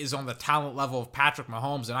the talent level of Patrick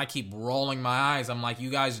Mahomes, and I keep rolling my eyes. I'm like, you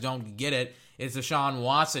guys don't get it. It's Deshaun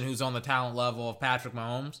Watson who's on the talent level of Patrick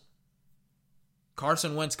Mahomes.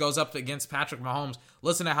 Carson Wentz goes up against Patrick Mahomes.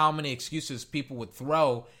 Listen to how many excuses people would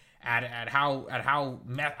throw at how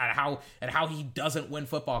he doesn't win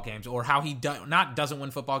football games, or how he not doesn't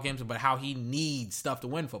win football games, but how he needs stuff to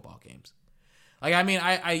win football games. Like, I mean,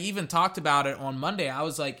 I even talked about it on Monday. I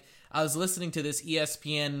was listening to this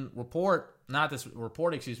ESPN report,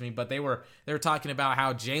 but they were talking about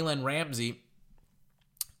how Jalen Ramsey,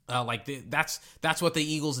 that's what the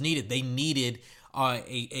Eagles needed. They needed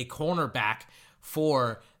a cornerback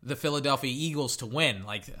for the Philadelphia Eagles to win.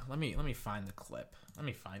 Like, let me find the clip. Let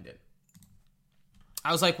me find it.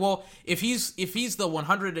 I was like, well, if he's the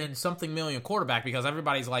 100 and something million quarterback, because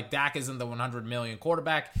everybody's like, Dak isn't the 100 million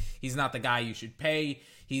quarterback. He's not the guy you should pay.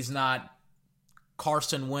 He's not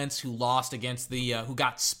Carson Wentz, who lost against who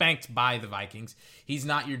got spanked by the Vikings. He's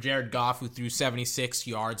not your Jared Goff, who threw 76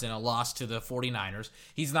 yards in a loss to the 49ers.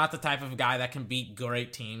 He's not the type of guy that can beat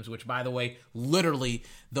great teams, which, by the way, literally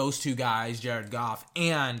those two guys, Jared Goff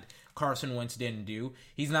and Carson Wentz, didn't do.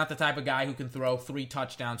 He's not the type of guy who can throw 3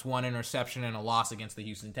 touchdowns, 1 interception, and a loss against the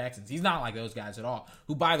Houston Texans. He's not like those guys at all.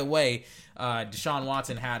 Who, by the way, Deshaun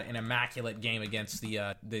Watson had an immaculate game against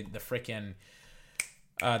the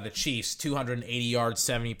Chiefs, 280 yards,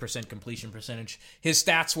 70% completion percentage. His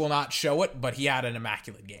stats will not show it, but he had an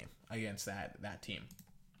immaculate game against that team.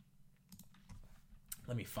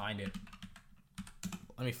 Let me find it.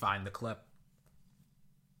 Let me find the clip.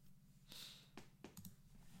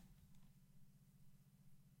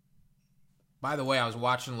 By the way, I was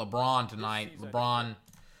watching LeBron tonight.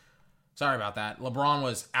 Sorry about that. LeBron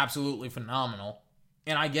was absolutely phenomenal.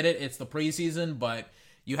 And I get it, it's the preseason, but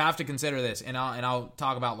you have to consider this, and I'll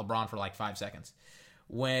talk about LeBron for like 5 seconds.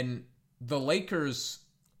 When the Lakers,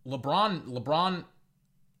 LeBron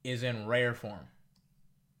is in rare form.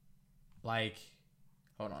 Like,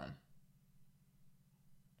 hold on.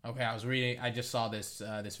 Okay, I just saw this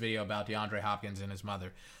video about DeAndre Hopkins and his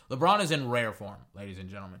mother. LeBron is in rare form, ladies and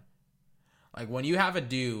gentlemen. Like, when you have a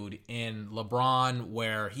dude in LeBron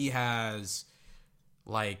where he has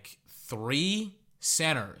like 3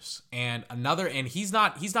 centers and he's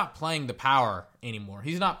not playing the power anymore.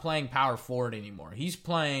 He's not playing power forward anymore. He's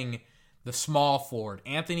playing the small forward.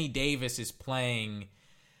 Anthony Davis is playing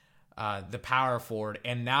the power forward,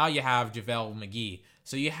 and now you have JaVale McGee.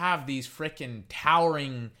 So you have these freaking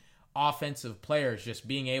towering offensive players just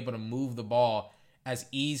being able to move the ball as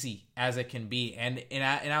easy as it can be. And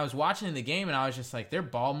I was watching the game, and I was just like, their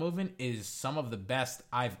ball movement is some of the best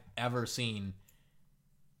I've ever seen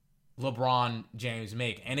LeBron James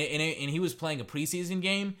make. And he was playing a preseason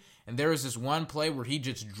game, and there was this one play where he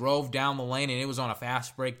just drove down the lane, and it was on a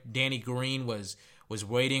fast break. Danny Green was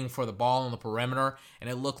waiting for the ball on the perimeter, and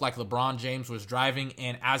it looked like LeBron James was driving,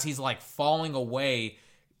 and as he's like falling away,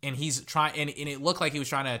 and he's trying, and it looked like he was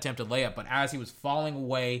trying to attempt a layup, but as he was falling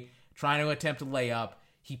away trying to attempt a layup,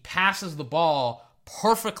 he passes the ball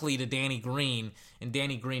perfectly to Danny Green, and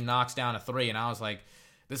Danny Green knocks down a 3, and I was like,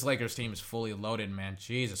 this Lakers team is fully loaded, man.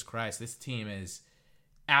 Jesus Christ, this team is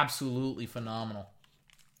absolutely phenomenal.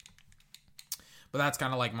 But that's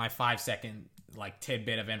kind of like my 5-second like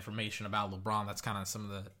tidbit of information about LeBron. That's kind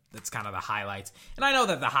of the highlights. And I know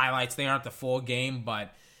that the highlights, they aren't the full game,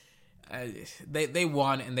 but they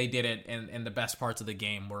won and they did it, and the best parts of the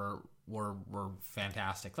game were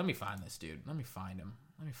fantastic. Let me find this dude. Let me find him.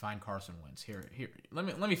 Let me find Carson Wentz. Here. Let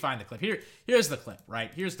me find the clip. Here's the clip.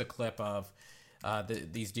 Right. Here's the clip of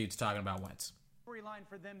these dudes talking about Wentz. Storyline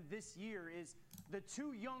for them this year is the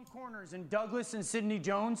two young corners in Douglas and Sidney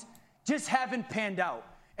Jones just haven't panned out.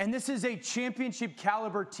 And this is a championship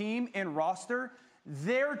caliber team and roster.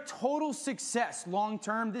 Their total success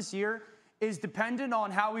long-term this year is dependent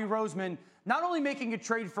on Howie Roseman not only making a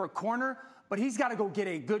trade for a corner, but he's got to go get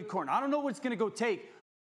a good corner. I don't know what it's going to go take.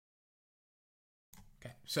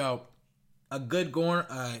 Okay, so a good corner,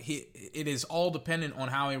 it is all dependent on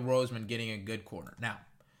Howie Roseman getting a good corner. Now,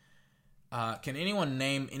 can anyone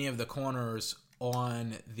name any of the corners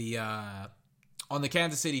on the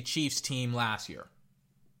Kansas City Chiefs team last year?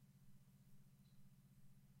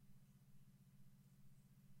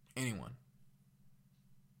 Anyone?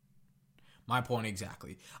 My point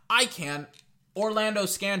exactly. I can. Orlando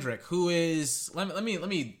Scandrick, who is let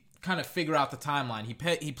me kind of figure out the timeline.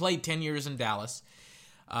 He played 10 years in Dallas.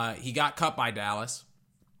 He got cut by Dallas.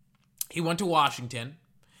 He went to Washington.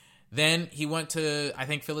 Then he went to, I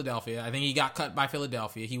think, Philadelphia. I think he got cut by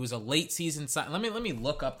Philadelphia. He was a late season sign. Let me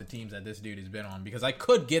look up the teams that this dude has been on, because I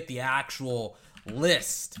could get the actual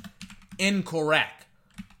list incorrect.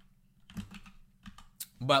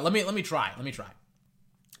 But let me try.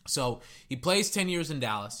 So he plays 10 years in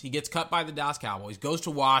Dallas. He gets cut by the Dallas Cowboys, goes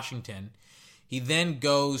to Washington. He then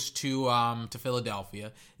goes to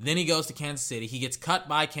Philadelphia. Then he goes to Kansas City. He gets cut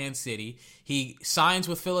by Kansas City. He signs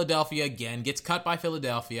with Philadelphia again, gets cut by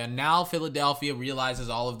Philadelphia. Now Philadelphia realizes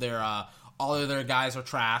all of their guys are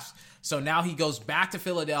trash. So now he goes back to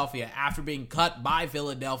Philadelphia after being cut by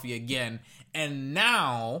Philadelphia again. And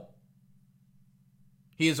now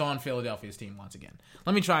he is on Philadelphia's team once again.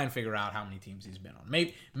 Let me try and figure out how many teams he's been on.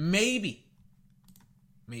 Maybe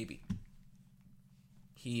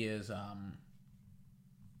he is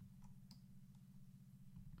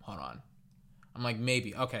hold on. I'm like,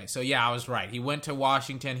 maybe. Okay, so yeah, I was right. He went to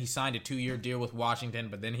Washington. He signed a 2-year deal with Washington,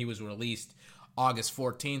 but then he was released August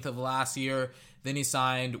 14th of last year. Then he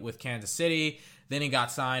signed with Kansas City. Then he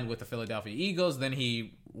got signed with the Philadelphia Eagles. Then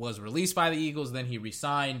he was released by the Eagles. Then he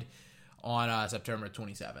re-signed on September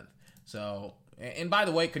 27th. So, and by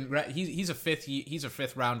the way, he's a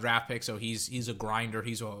fifth round draft pick, so he's a grinder.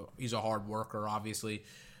 He's a hard worker, obviously,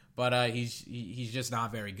 but he's just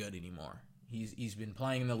not very good anymore. He's been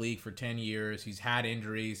playing in the league for 10 years. He's had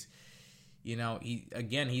injuries. You know, he's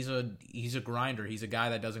a grinder. He's a guy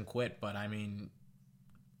that doesn't quit, but I mean,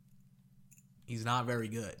 he's not very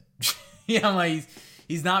good.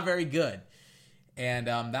 He's not very good. And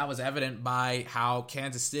that was evident by how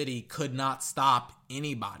Kansas City could not stop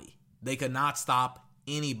anybody. They could not stop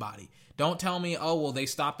anybody. Don't tell me, oh, well, they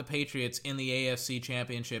stopped the Patriots in the AFC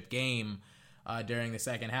Championship game during the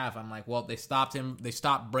second half. I'm like, well, they stopped him. They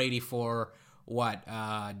stopped Brady for, what,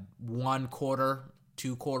 1 quarter,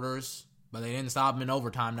 2 quarters? But they didn't stop him in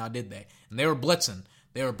overtime now, did they? And they were blitzing.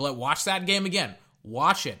 Watch that game again.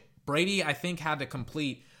 Watch it. Brady, I think, had to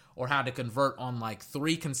convert on like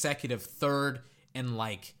 3 consecutive third and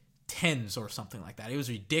like 10s or something like that. It was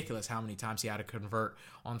ridiculous how many times he had to convert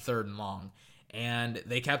on 3rd and long. And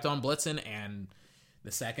they kept on blitzing, and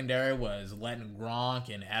the secondary was letting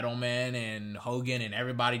Gronk and Edelman and Hogan and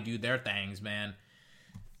everybody do their things, man.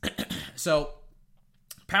 So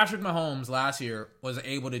Patrick Mahomes last year was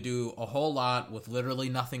able to do a whole lot with literally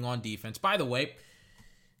nothing on defense. By the way,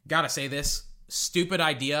 gotta say this. Stupid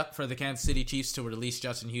idea for the Kansas City Chiefs to release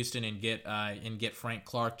Justin Houston and get Frank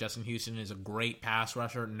Clark. Justin Houston is a great pass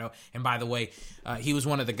rusher. No, and by the way, he was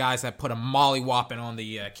one of the guys that put a mollywhopping on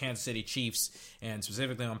the Kansas City Chiefs, and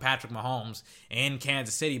specifically on Patrick Mahomes in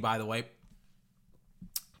Kansas City, by the way.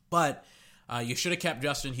 But you should have kept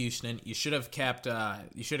Justin Houston. You should have kept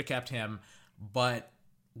him. But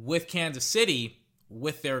with Kansas City,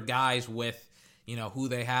 with their guys, with who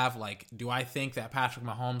they have, like, do I think that Patrick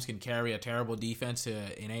Mahomes can carry a terrible defense to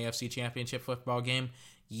an AFC Championship football game?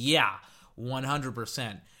 Yeah,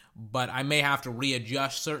 100%. But I may have to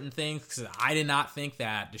readjust certain things, because I did not think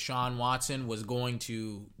that Deshaun Watson was going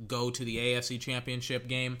to go to the AFC Championship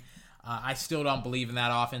game. I still don't believe in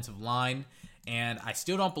that offensive line, and I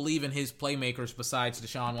still don't believe in his playmakers besides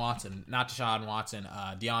DeAndre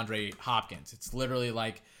Hopkins. It's literally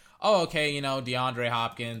like, oh, okay, DeAndre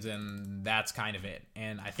Hopkins, and that's kind of it.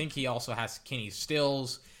 And I think he also has Kenny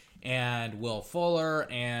Stills and Will Fuller,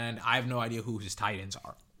 and I have no idea who his tight ends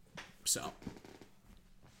are. So,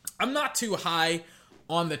 I'm not too high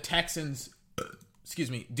on the Texans,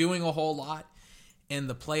 doing a whole lot in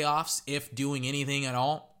the playoffs, if doing anything at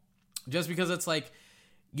all. Just because it's like,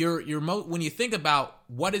 when you think about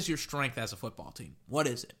what is your strength as a football team, what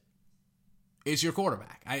is it? It's your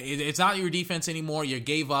quarterback. It's not your defense anymore. You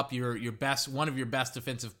gave up one of your best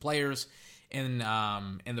defensive players in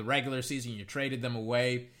the regular season. You traded them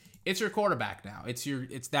away. It's your quarterback now.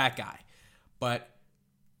 It's that guy. But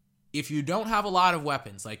if you don't have a lot of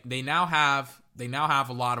weapons, like they now have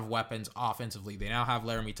a lot of weapons offensively. They now have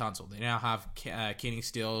Laramie Tunsil. They now have Kenny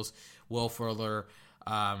Stills, Will Fuller.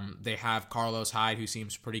 They have Carlos Hyde, who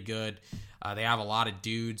seems pretty good. They have a lot of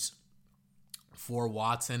dudes for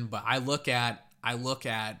Watson, but I look at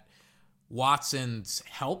Watson's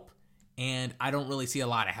help, and I don't really see a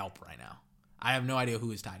lot of help right now. I have no idea who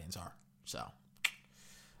his tight ends are, so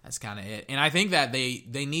that's kind of it. And I think that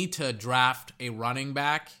they need to draft a running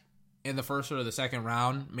back in the first or the second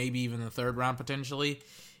round, maybe even the third round potentially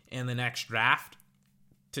in the next draft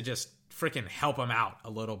to just freaking help him out a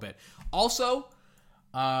little bit. Also,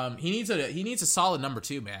 he needs a solid number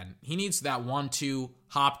 2, man. He needs that 1-2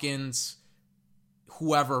 Hopkins,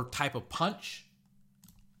 whoever type of punch.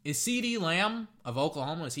 Is CeeDee Lamb of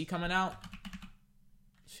Oklahoma, is he coming out?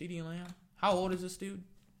 CeeDee Lamb? How old is this dude?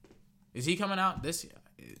 Is he coming out this year?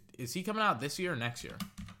 Is he coming out this year or next year?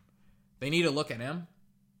 They need to look at him.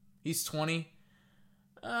 He's 20.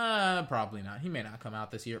 Probably not. He may not come out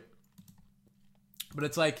this year. But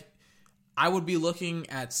it's like, I would be looking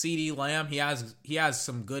at CeeDee Lamb. He has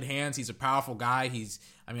some good hands. He's a powerful guy.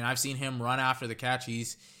 I've seen him run after the catch.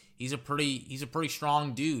 He's a pretty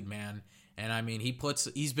strong dude, man. And I mean,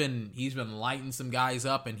 he's been lighting some guys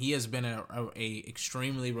up, and he has been a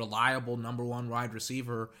extremely reliable number 1 wide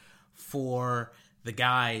receiver for the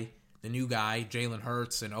new guy, Jalen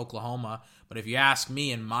Hurts in Oklahoma. But if you ask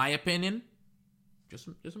me, in my opinion, just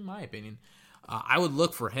in my opinion, I would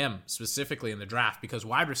look for him specifically in the draft, because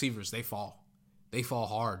wide receivers, they fall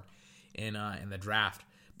hard in the draft,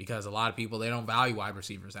 because a lot of people, they don't value wide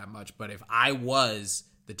receivers that much. But if I was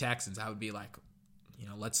the Texans, I would be like,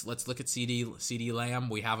 let's look at CeeDee Lamb.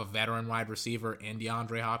 We have a veteran wide receiver in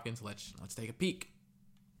DeAndre Hopkins. Let's take a peek.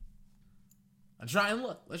 Let's try and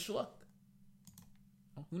look. Let's look.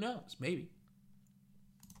 Well, who knows? Maybe.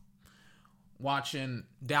 Watching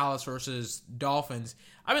Dallas versus Dolphins.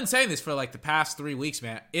 I've been saying this for like the past 3 weeks,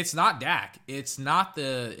 man. It's not Dak. It's not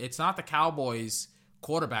the Cowboys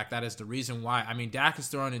quarterback. That is the reason why. I mean, Dak is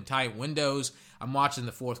throwing in tight windows. I'm watching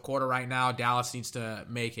the fourth quarter right now. Dallas needs to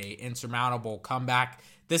make a insurmountable comeback.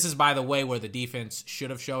 This is, by the way, where the defense should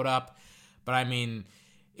have showed up. But I mean,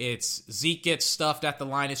 it's Zeke gets stuffed at the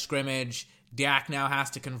line of scrimmage. Dak now has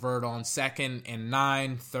to convert on 2nd and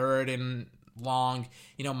 9, 3rd and long.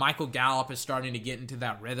 Michael Gallup is starting to get into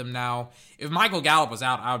that rhythm now. If Michael Gallup was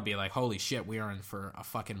out, I would be like, holy shit, we are in for a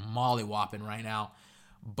fucking mollywhopping right now.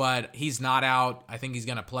 But he's not out. I think he's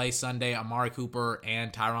going to play Sunday. Amari Cooper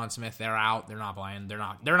and Tyron Smith, they're out. They're not playing. They're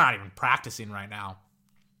not even practicing right now.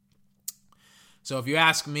 So if you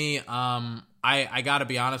ask me, I got to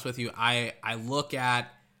be honest with you. I look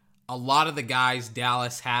at a lot of the guys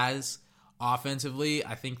Dallas has offensively.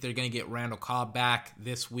 I think they're going to get Randall Cobb back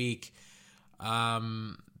this week.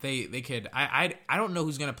 They could. I don't know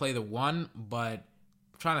who's going to play the 1, but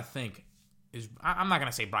I'm trying to think. I'm not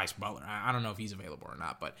going to say Bryce Butler. I don't know if he's available or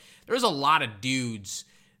not, but there's a lot of dudes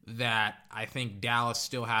that I think Dallas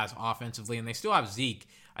still has offensively, and they still have Zeke.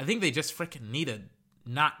 I think they just freaking need to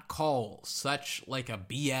not call such like a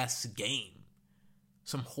BS game.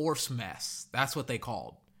 Some horse mess. That's what they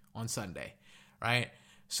called on Sunday, right?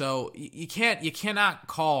 So you cannot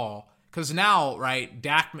call, because now, right,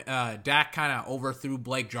 Dak kind of overthrew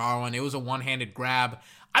Blake Jarwin. It was a one-handed grab.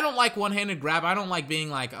 I don't like one-handed grab. I don't like being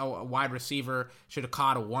like, oh, a wide receiver should have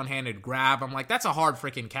caught a one-handed grab. I'm like, that's a hard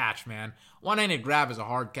freaking catch, man. One-handed grab is a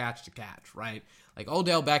hard catch to catch, right? Like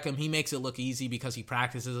Odell Beckham, he makes it look easy because he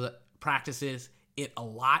practices it a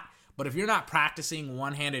lot. But if you're not practicing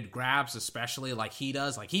one-handed grabs, especially like he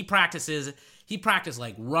does, like he practiced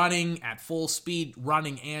like running at full speed,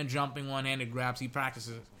 running and jumping one-handed grabs. He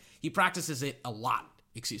practices it a lot,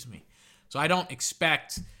 So I don't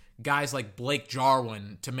expect guys like Blake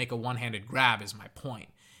Jarwin to make a one-handed grab, is my point.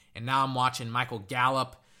 And now I'm watching Michael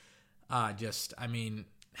Gallup. What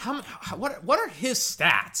are his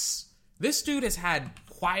stats? This dude has had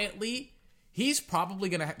quietly, they're probably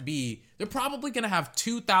going to have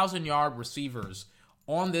 2,000-yard receivers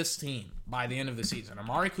on this team by the end of the season.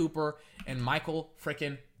 Amari Cooper and Michael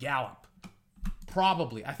freaking Gallup.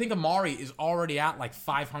 Probably. I think Amari is already at like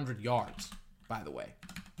 500 yards, by the way.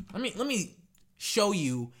 Let me show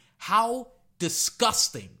you how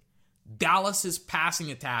disgusting Dallas's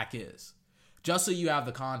passing attack is, just so you have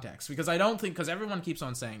the context. Because everyone keeps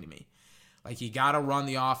on saying to me, like, you got to run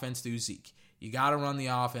the offense through Zeke.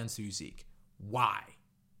 Why?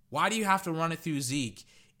 Why do you have to run it through Zeke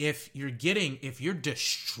if you're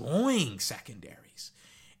destroying secondaries?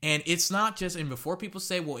 And it's not just, and before people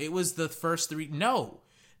say, well, it was the first three. No,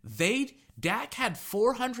 Dak had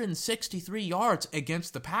 463 yards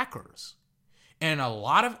against the Packers. And a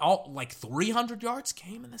lot of, 300 yards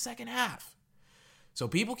came in the second half. So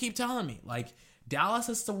people keep telling me, Dallas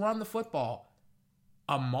has to run the football.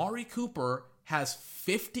 Amari Cooper has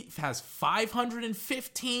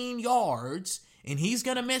 515 yards, and he's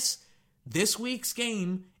going to miss this week's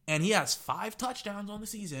game, and he has 5 touchdowns on the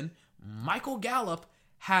season. Michael Gallup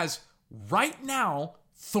has right now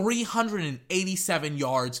 387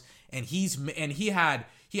 yards, and he had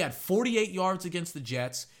 48 yards against the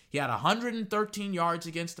Jets. He had 113 yards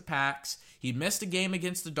against the Packs. He missed a game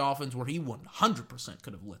against the Dolphins where he 100%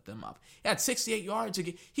 could have lit them up. He had 68 yards.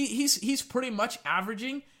 He's pretty much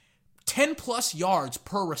averaging 10 plus yards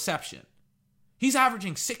per reception. He's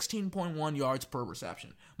averaging 16.1 yards per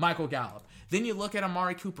reception. Michael Gallup. Then you look at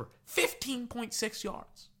Amari Cooper, 15.6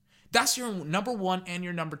 yards. That's your number 1 and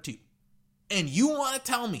your number 2. And you want to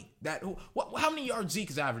tell me that how many yards Zeke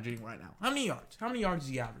is averaging right now? How many yards? How many yards is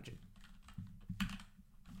he averaging?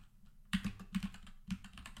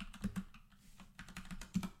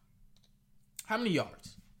 How many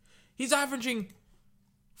yards? He's averaging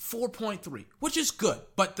 4.3, which is good.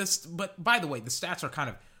 But by the way, the stats are kind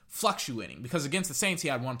of fluctuating because against the Saints he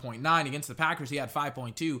had 1.9, against the Packers he had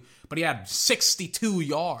 5.2, but he had 62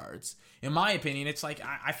 yards. In my opinion, it's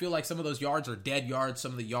I feel like some of those yards are dead yards,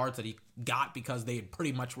 some of the yards that he got because they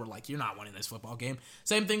pretty much were you're not winning this football game.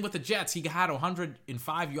 Same thing with the Jets. He had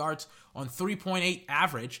 105 yards on 3.8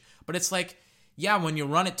 average, but it's yeah, when you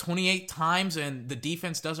run it 28 times and the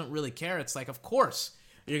defense doesn't really care, it's of course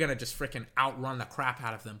you're going to just freaking outrun the crap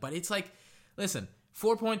out of them. But it's listen,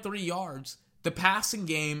 4.3 yards, the passing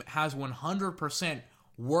game has 100%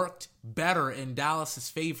 worked better in Dallas's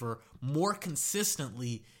favor more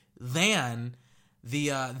consistently than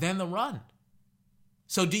the run.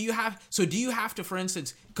 So do you have to, for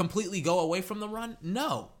instance, completely go away from the run?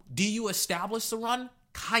 No. Do you establish the run?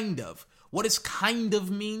 Kind of. What does kind of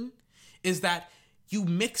mean? Is that you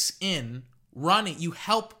mix in running, you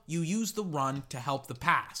use the run to help the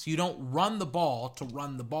pass. You don't run the ball to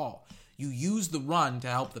run the ball. You use the run to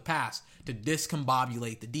help the pass, to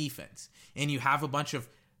discombobulate the defense. And you have a bunch of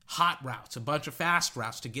hot routes, a bunch of fast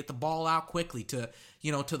routes to get the ball out quickly to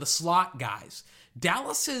the slot guys.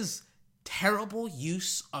 Dallas's terrible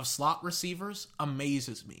use of slot receivers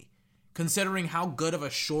amazes me, considering how good of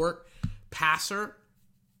a short passer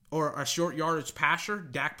or a short yardage passer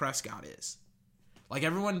Dak Prescott is.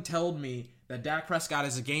 Everyone told me that Dak Prescott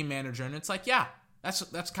is a game manager, and it's yeah,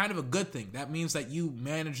 that's kind of a good thing. That means that you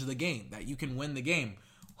manage the game, that you can win the game.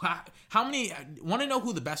 How many want to know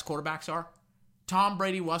who the best quarterbacks are? Tom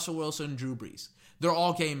Brady, Russell Wilson, Drew Brees. They're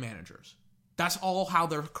all game managers. That's all how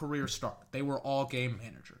their careers start. They were all game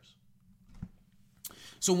managers.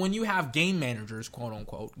 So when you have game managers, quote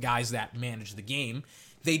unquote, guys that manage the game,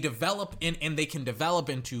 they develop and they can develop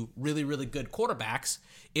into really, really good quarterbacks.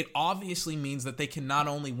 It obviously means that they can not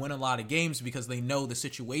only win a lot of games because they know the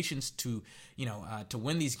situations to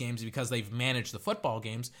win these games because they've managed the football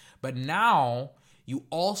games, but now you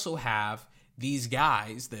also have these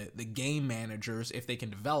guys, the game managers, if they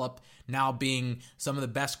can develop, now being some of the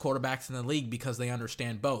best quarterbacks in the league because they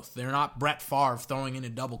understand both. They're not Brett Favre throwing into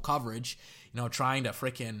double coverage, trying to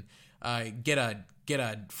freaking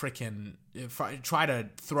try to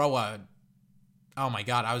throw a, oh my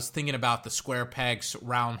God, I was thinking about the square pegs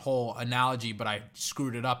round hole analogy, but I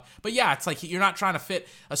screwed it up. But yeah, it's you're not trying to fit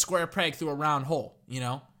a square peg through a round hole,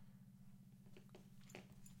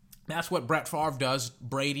 That's what Brett Favre does.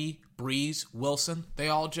 Brady, Brees, Wilson, they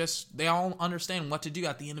all understand what to do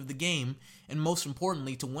at the end of the game, and most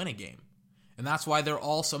importantly, to win a game. And that's why they're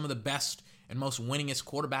all some of the best and most winningest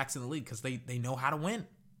quarterbacks in the league, because they know how to win,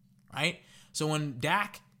 right? So when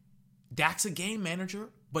Dak's a game manager,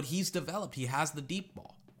 but he's developed. He has the deep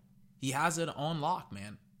ball. He has it on lock,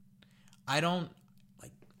 man. I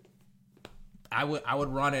would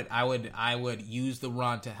run it. I would use the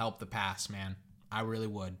run to help the pass, man. I really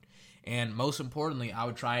would. And most importantly, I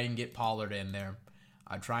would try and get Pollard in there.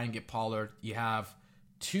 I'd try and get Pollard. You have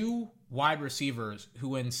 2 wide receivers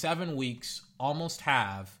who in 7 weeks almost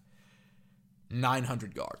have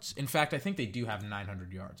 900 yards. In fact, I think they do have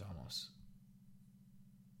 900 yards almost.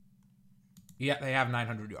 Yeah, they have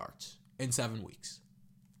 900 yards in 7 weeks.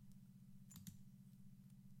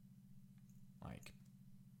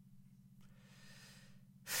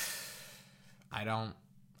 I don't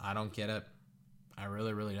get it. I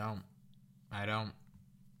really, really don't. I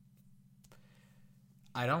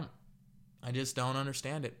just don't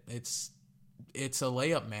understand it. it's a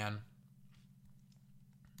layup, man.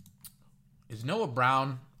 Is Noah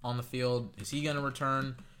Brown on the field? Is he going to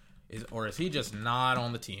return? Or is he just not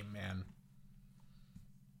on the team, man?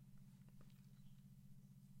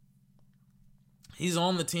 He's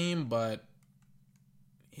on the team, but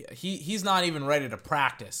he's not even ready to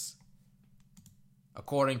practice.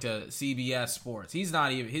 According to CBS Sports, he's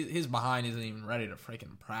not even his behind isn't even ready to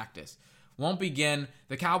freaking practice.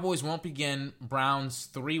 The Cowboys won't begin Brown's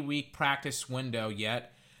 3-week practice window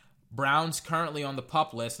yet. Brown's currently on the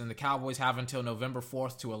PUP list, and the Cowboys have until November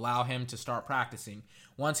 4th to allow him to start practicing.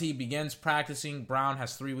 Once he begins practicing, Brown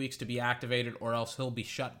has 3 weeks to be activated, or else he'll be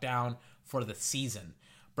shut down for the season.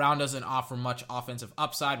 Brown doesn't offer much offensive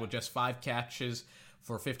upside with just 5 catches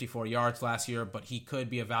for 54 yards last year, but he could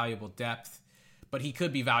be a valuable depth.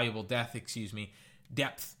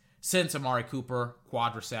 Depth since Amari Cooper,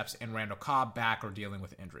 quadriceps, and Randall Cobb back or dealing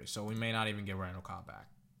with injuries. So we may not even get Randall Cobb back.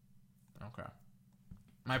 Okay.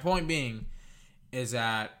 My point being is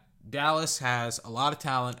that Dallas has a lot of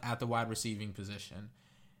talent at the wide receiving position.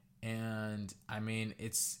 And, I mean,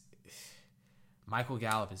 Michael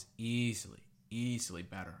Gallup is easily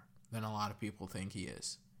better than a lot of people think he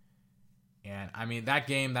is. And, I mean, that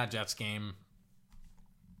Jets game,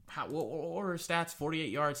 what were his stats?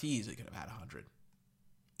 48 yards? He easily could have had 100.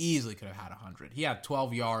 He had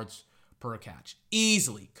 12 yards per catch.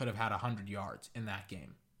 Easily could have had 100 yards in that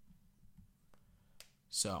game.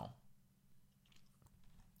 So,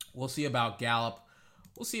 we'll see about Gallup.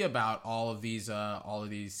 We'll see about all of these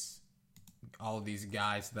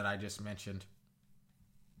guys that I just mentioned.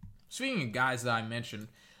 Speaking of guys that I mentioned,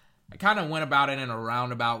 I kind of went about it in a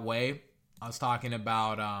roundabout way. I was talking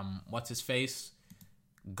about what's his face,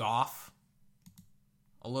 Goff,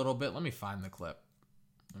 a little bit. Let me find the clip.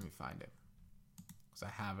 Let me find it because I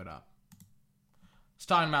have it up. I was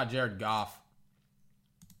talking about Jared Goff.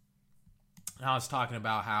 And I was talking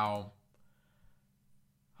about how,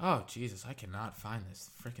 oh, Jesus, I cannot find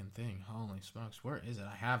this freaking thing. Holy smokes, where is it?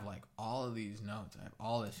 I have, like, all of these notes. I have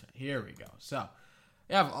all this. Here we go. So,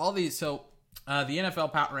 I have all these. So, the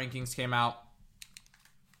NFL Power Rankings came out.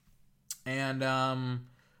 And, I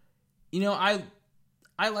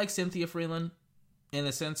like Cynthia Freeland in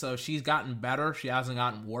the sense of she's gotten better. She hasn't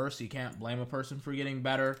gotten worse. You can't blame a person for getting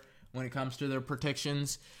better when it comes to their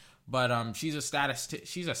predictions. But she's a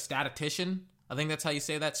statistician. I think that's how you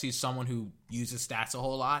say that. She's someone who uses stats a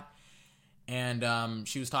whole lot. And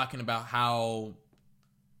she was talking about how,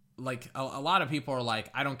 like, a lot of people are like,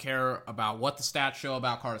 I don't care about what the stats show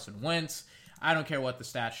about Carson Wentz. I don't care what the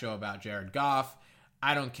stats show about Jared Goff.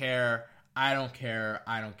 I don't care. And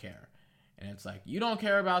it's like, you don't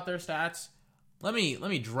care about their stats? Let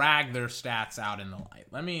me drag their stats out in the light.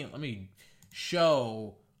 Let me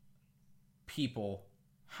show people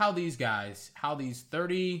how these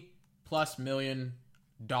 30+ million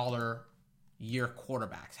dollar year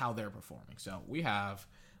quarterbacks, how they're performing. So let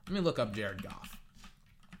me look up Jared Goff.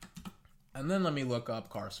 And then let me look up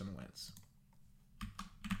Carson Wentz.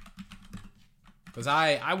 Because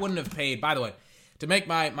I wouldn't have paid, by the way, to make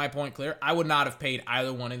my point clear, I would not have paid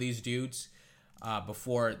either one of these dudes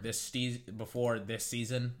before this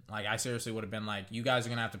season. Like, I seriously would have been like, you guys are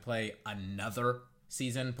going to have to play another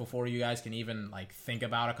season before you guys can even, like, think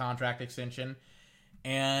about a contract extension.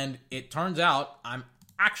 And it turns out I'm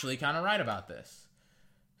actually kind of right about this.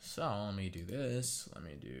 So let me do this. Let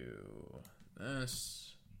me do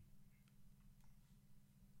this.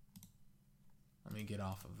 Let me get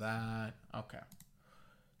off of that. Okay.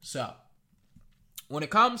 So when it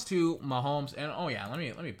comes to Mahomes, and oh yeah, let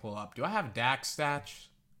me pull up. Do I have Dak's stats?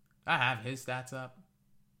 I have his stats up.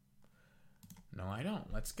 No, I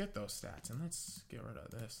don't. Let's get those stats and let's get rid of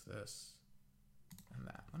this, and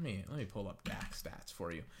that. Let me pull up Dak's stats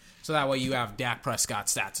for you, so that way you have Dak Prescott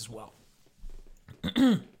stats as well.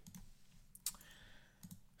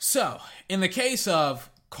 So, in the case of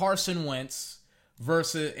Carson Wentz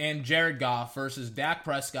and Jared Goff versus Dak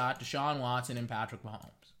Prescott, Deshaun Watson, and Patrick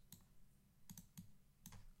Mahomes,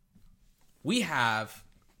 we have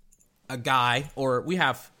a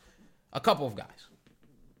couple of guys.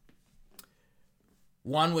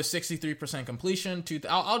 One with 63% completion.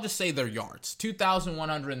 I'll just say their yards.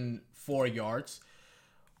 2,104 yards.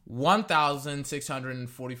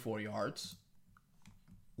 1,644 yards.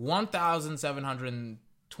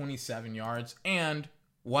 1,727 yards. And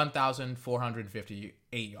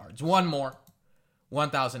 1,458 yards. One more.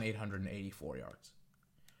 1,884 yards.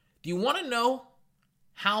 Do you want to know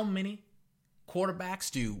how many quarterbacks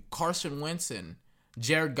do Carson Wentz and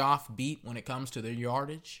Jared Goff beat when it comes to their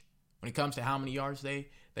yardage? When it comes to how many yards they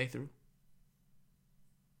threw?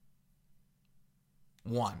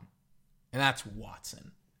 One. And that's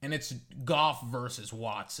Watson. And it's Goff versus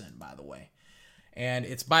Watson, by the way. And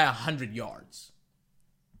it's by 100 yards.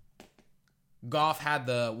 Goff had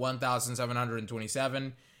the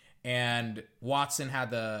 1,727, and Watson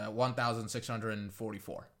had the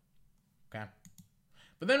 1,644. Okay?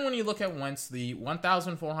 But then when you look at Wentz, the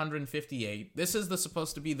 1,458, this is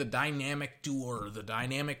supposed to be the dynamic doer, the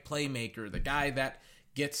dynamic playmaker, the guy that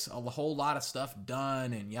gets a whole lot of stuff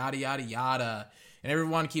done and yada, yada, yada. And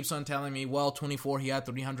everyone keeps on telling me, well, 24, he had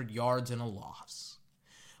 300 yards and a loss.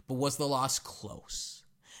 But was the loss close?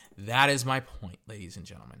 That is my point, ladies and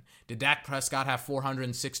gentlemen. Did Dak Prescott have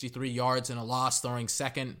 463 yards and a loss, throwing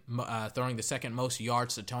the second most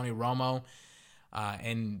yards to Tony Romo? I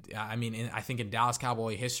think in Dallas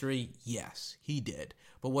Cowboy history, yes, he did.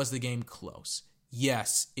 But was the game close?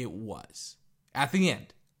 Yes, it was. At the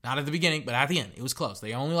end. Not at the beginning, but at the end. It was close.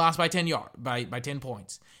 They only lost by 10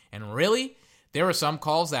 points. And really, there were some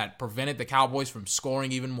calls that prevented the Cowboys from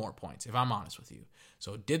scoring even more points, if I'm honest with you.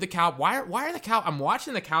 So why are the Cowboys? I'm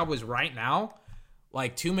watching the Cowboys right now,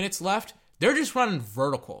 like 2 minutes left. They're just running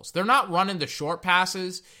verticals. They're not running the short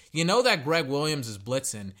passes. You know that Greg Williams is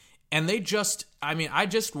blitzing. And I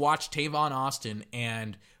just watched Tavon Austin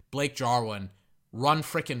and Blake Jarwin run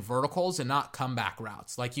freaking verticals and not comeback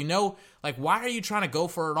routes. Why are you trying to go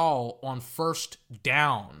for it all on first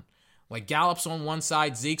down? Like, Gallup's on one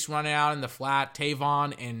side, Zeke's running out in the flat,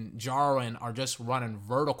 Tavon and Jarwin are just running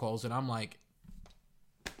verticals, and I'm like,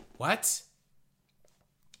 what?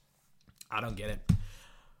 I don't get it.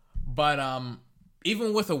 But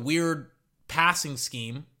even with a weird passing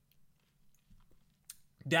scheme,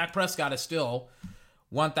 Dak Prescott is still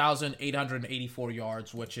 1,884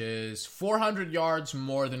 yards, which is 400 yards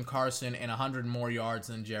more than Carson and 100 more yards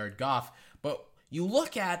than Jared Goff. But you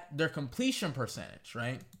look at their completion percentage,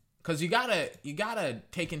 right? Because you gotta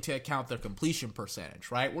take into account their completion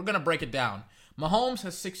percentage, right? We're gonna break it down. Mahomes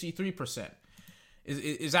has 63%.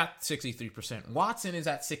 Is at 63%. Watson is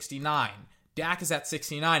at 69. Dak is at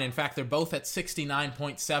 69. In fact, they're both at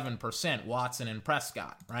 69.7%, Watson and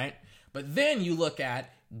Prescott, right? But then you look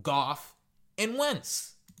at Goff and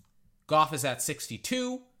Wentz. Goff is at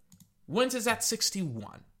 62. Wentz is at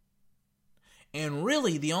 61. And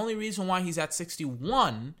really, the only reason why he's at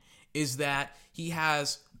 61 is that he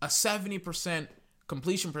has a 70%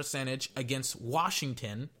 completion percentage against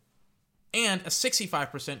Washington and a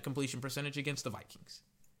 65% completion percentage against the Vikings.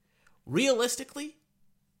 Realistically,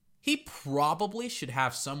 he probably should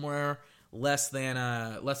have somewhere less than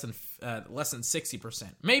 60%.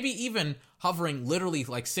 Maybe even hovering literally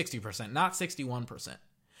like 60%, not 61%.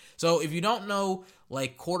 So if you don't know,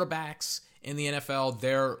 like, quarterbacks in the NFL,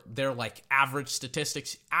 they're like average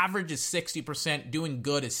statistics. Average is 60%, doing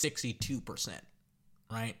good is 62%,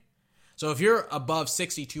 right? So if you're above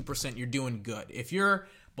 62%, you're doing good. If you're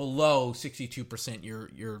below 62%,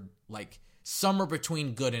 you're like somewhere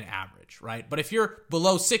between good and average, right? But if you're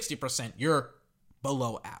below 60%, you're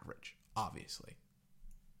below average, obviously.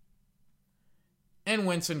 And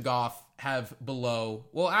Wentz and Goff have below,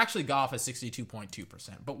 well, actually Goff is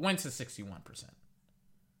 62.2%, but Wentz is 61%.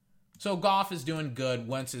 So Goff is doing good,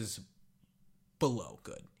 Wentz is below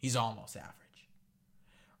good. He's almost average,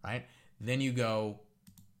 right? Then you go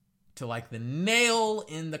to like the nail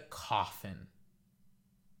in the coffin.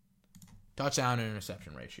 Touchdown and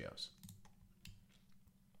interception ratios.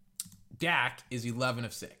 Dak is 11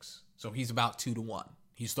 of 6, so he's about 2-1.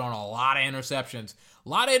 He's thrown a lot of interceptions. A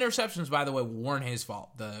lot of interceptions, by the way, weren't his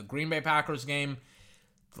fault. The Green Bay Packers game,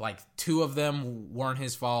 like 2 of them weren't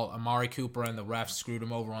his fault. Amari Cooper and the refs screwed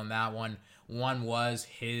him over on that one. One was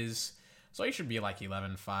his. So he should be like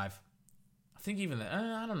 11-5. I think even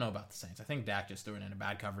I don't know about the Saints. I think Dak just threw it into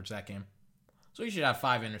bad coverage that game. So he should have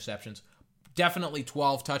 5 interceptions. Definitely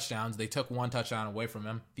 12 touchdowns. They took 1 touchdown away from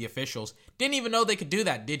him. The officials didn't even know they could do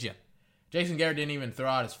that, did you? Jason Garrett didn't even throw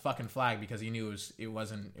out his fucking flag because he knew it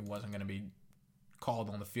wasn't going to be called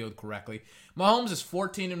on the field correctly. Mahomes is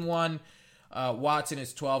 14-1. Watson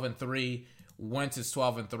is 12-3. Wentz is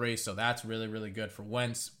 12-3. So that's really, really good for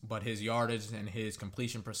Wentz. But his yardage and his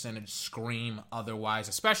completion percentage scream otherwise,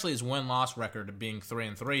 especially his win-loss record of being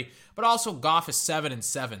 3-3. But also Goff is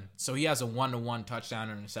 7-7. So he has a 1-to-1 touchdown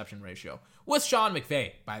and interception ratio with Sean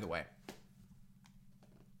McVay, by the way.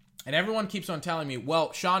 And everyone keeps on telling me,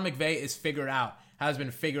 well, Sean McVay is figured out, has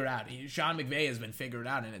been figured out. Sean McVay has been figured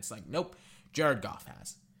out. And it's like, nope, Jared Goff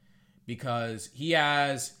has. Because he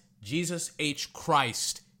has Jesus H.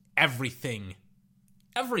 Christ, everything.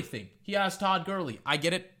 Everything. He has Todd Gurley. I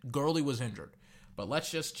get it. Gurley was injured. But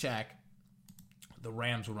let's just check the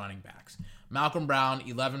Rams running backs. Malcolm Brown,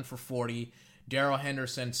 11 for 40. Darrell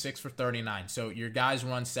Henderson, 6 for 39. So your guys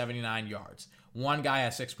run 79 yards. One guy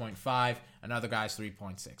has 6.5, another guy has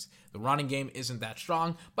 3.6. The running game isn't that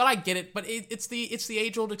strong, but I get it. But it's the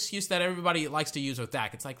age-old excuse that everybody likes to use with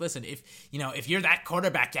Dak. It's like, listen, if you're that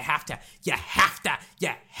quarterback, you have to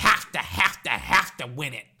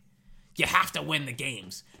win it. You have to win the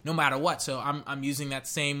games, no matter what. So I'm using that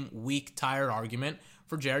same weak, tired argument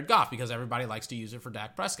for Jared Goff because everybody likes to use it for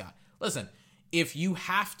Dak Prescott. Listen, if you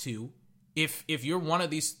have to, if you're one of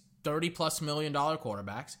these $30+ million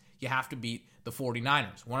quarterbacks, you have to beat the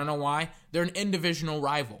 49ers. Want to know why? They're an in-divisional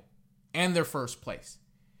rival, and they're first place.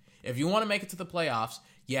 If you want to make it to the playoffs,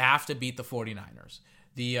 you have to beat the 49ers.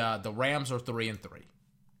 The Rams are 3-3.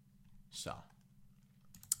 So,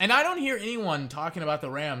 and I don't hear anyone talking about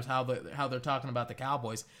the Rams how they're talking about the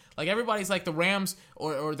Cowboys. Like, everybody's like the Rams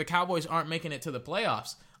or the Cowboys aren't making it to the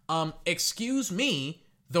playoffs. Excuse me,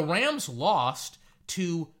 the Rams lost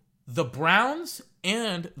to the Browns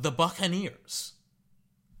and the Buccaneers.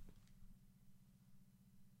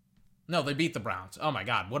 No, they beat the Browns. Oh my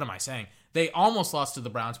God, what am I saying? They almost lost to the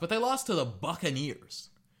Browns, but they lost to the Buccaneers.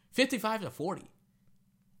 55-40.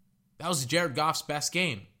 That was Jared Goff's best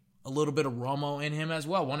game. A little bit of Romo in him as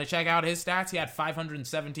well. Want to check out his stats? He had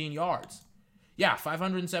 517 yards. Yeah,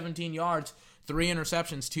 517 yards, 3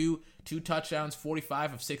 interceptions, two touchdowns,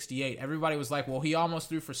 45 of 68. Everybody was like, well, he almost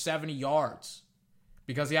threw for 70 yards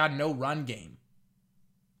because he had no run game.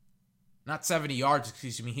 Not 70 yards,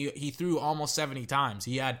 excuse me. He threw almost 70 times.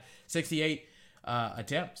 He had 68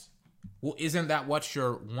 attempts. Well, isn't that what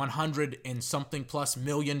your 100 and something plus $1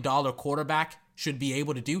 million quarterback should be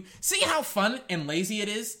able to do? See how fun and lazy it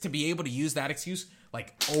is to be able to use that excuse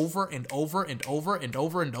like over and over and over and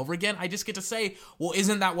over and over again? I just get to say, well,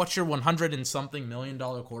 isn't that what your 100 and something $1 million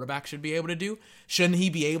quarterback should be able to do? Shouldn't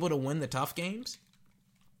he be able to win the tough games?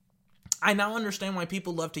 I now understand why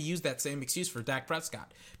people love to use that same excuse for Dak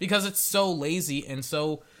Prescott, because it's so lazy and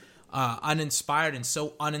so uninspired and so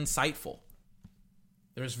uninsightful.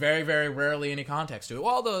 There's very, very rarely any context to it.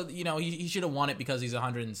 Although, he should have won it because he's a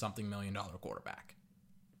 100 and something $1 million quarterback.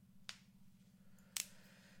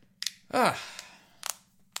 That's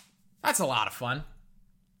a lot of fun.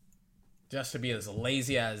 Just to be as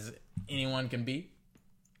lazy as anyone can be.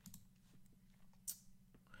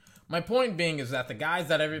 My point being is that the guys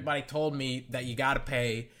that everybody told me that you got to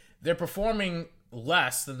pay, they're performing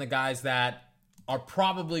less than the guys that are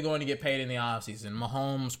probably going to get paid in the offseason.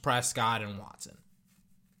 Mahomes, Prescott, and Watson.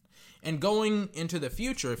 And going into the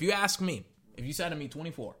future, if you ask me, if you said to me,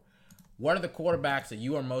 24, what are the quarterbacks that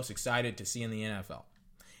you are most excited to see in the NFL?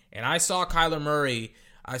 And I saw Kyler Murray.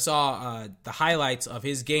 I saw the highlights of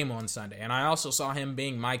his game on Sunday. And I also saw him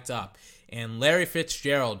being mic'd up. And Larry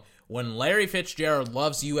Fitzgerald, when Larry Fitzgerald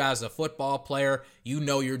loves you as a football player, you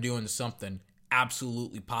know you're doing something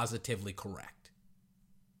absolutely positively correct.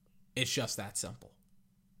 It's just that simple.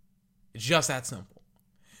 It's just that simple.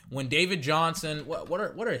 When David Johnson, what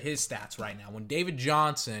are his stats right now? When David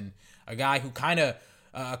Johnson, a guy who kind of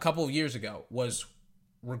a couple of years ago was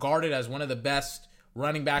regarded as one of the best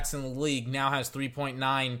running backs in the league, now has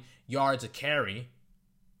 3.9 yards a carry.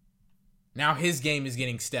 Now his game is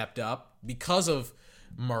getting stepped up because of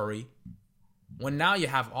Murray. When now you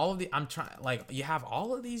have all of you have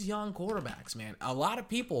all of these young quarterbacks, man. A lot of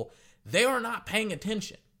people, they are not paying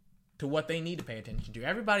attention to what they need to pay attention to.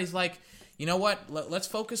 Everybody's like, you know what? Let's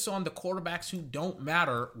focus on the quarterbacks who don't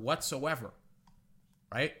matter whatsoever.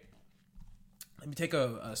 Right? Let me take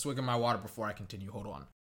a swig of my water before I continue. Hold on.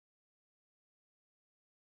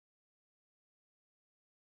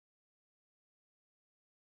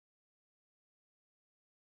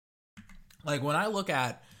 Like, when I look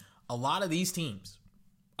at a lot of these teams,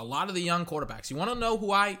 a lot of the young quarterbacks, you want to know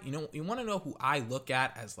who I look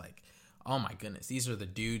at as like, oh my goodness, these are the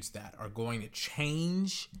dudes that are going to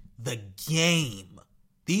change the game.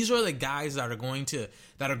 These are the guys that are going to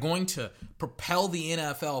propel the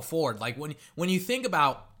NFL forward. Like, when you think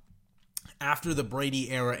about after the Brady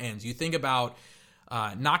era ends, you think about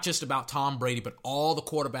not just about Tom Brady, but all the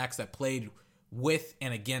quarterbacks that played with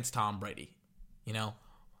and against Tom Brady.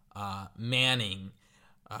 Manning,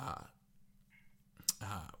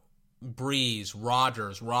 Breeze,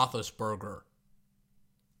 Rodgers, Roethlisberger,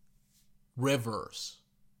 Rivers,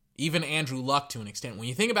 even Andrew Luck to an extent. When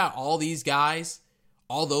you think about all these guys,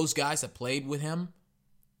 all those guys that played with him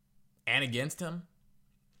and against him,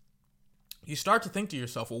 you start to think to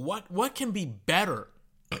yourself, well, what can be better?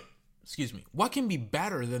 Excuse me. What can be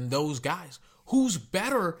better than those guys? Who's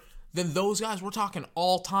better than those guys? We're talking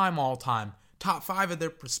all time. Top 5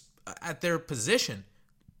 at their position.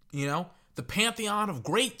 The pantheon of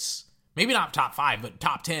greats. Maybe not top 5, but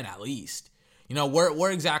top 10 at least.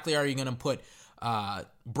 Where exactly are you going to put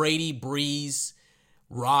Brady, Breeze,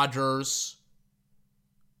 Rodgers,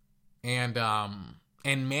 and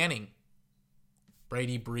Manning.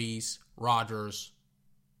 Brady, Breeze, Rodgers,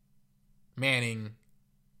 Manning,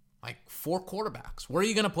 like 4 quarterbacks. Where are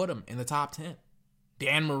you going to put them in the top 10?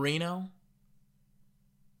 Dan Marino?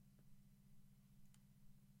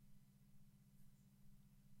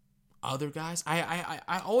 Other guys?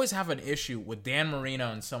 I always have an issue with Dan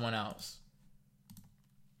Marino and someone else.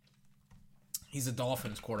 He's a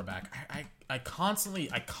Dolphins quarterback. I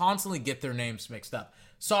constantly get their names mixed up.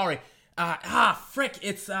 Sorry.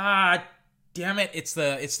 It's damn it! It's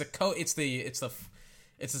the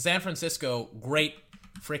San Francisco great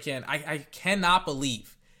freaking. I cannot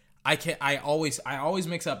believe I always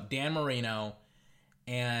mix up Dan Marino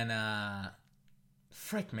and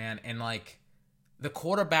man, and like the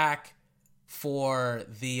quarterback for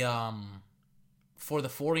the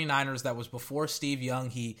 49ers that was before Steve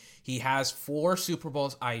Young. He has 4 Super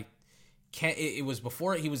Bowls. I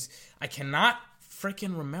cannot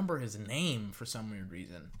freaking remember his name for some weird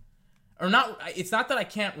reason. Or not, it's not that I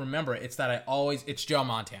can't remember it, it's that it's Joe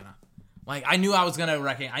Montana. Like, I knew I was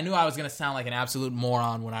gonna sound like an absolute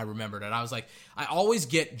moron when I remembered it. I was like, I always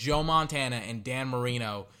get Joe Montana and Dan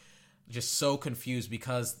Marino just so confused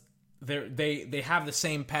because they have the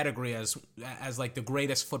same pedigree as like the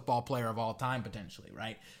greatest football player of all time, potentially,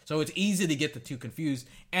 right? So it's easy to get the two confused,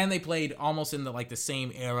 and they played almost in the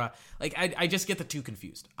same era. Like, I just get the two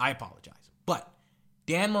confused. I apologize. But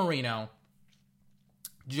Dan Marino,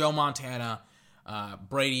 Joe Montana,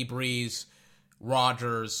 Brady, Breeze,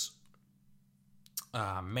 Rodgers,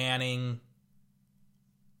 Manning.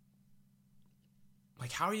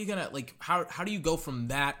 Like, how are you gonna how do you go from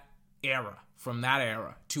that era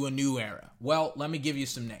to a new era? Well, let me give you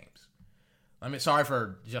some names. Sorry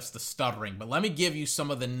for just the stuttering, but let me give you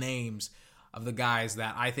some of the names of the guys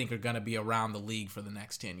that I think are going to be around the league for the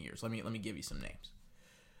next 10 years. Let me give you some names.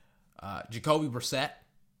 Jacoby Brissett,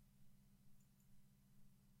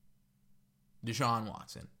 Deshaun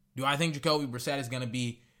Watson. Do I think Jacoby Brissett is going to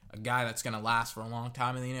be a guy that's going to last for a long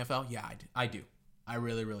time in the NFL? Yeah, I do. I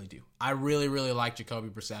really, really do. I really, really like Jacoby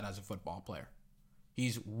Brissett as a football player.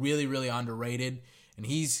 He's really, really underrated, and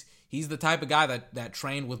he's the type of guy that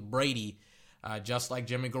trained with Brady, just like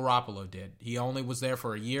Jimmy Garoppolo did. He only was there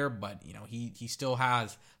for a year, but he still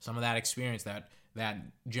has some of that experience that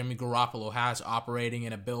Jimmy Garoppolo has operating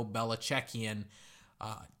in a Bill Belichickian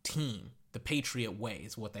team. The Patriot way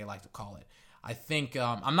is what they like to call it. I think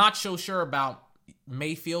I'm not so sure about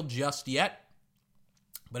Mayfield just yet,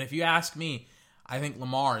 but if you ask me, I think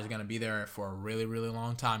Lamar is going to be there for a really, really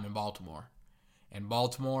long time in Baltimore. In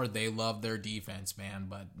Baltimore, they love their defense, man.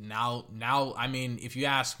 But now, I mean, if you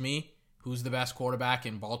ask me, who's the best quarterback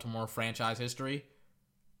in Baltimore franchise history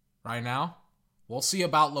right now? We'll see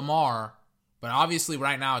about Lamar, but obviously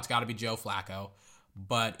right now it's got to be Joe Flacco.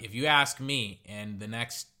 But if you ask me, in the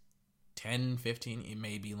next 10, 15, it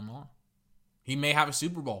may be Lamar. He may have a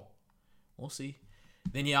Super Bowl. We'll see.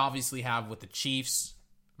 Then you obviously have with the Chiefs,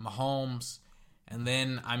 Mahomes, and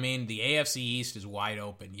then, I mean, the AFC East is wide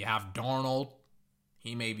open. You have Darnold.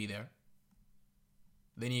 He may be there.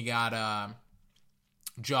 Then you got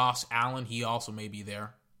Josh Allen. He also may be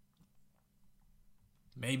there.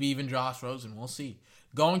 Maybe even Josh Rosen. We'll see.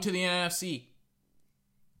 Going to the NFC,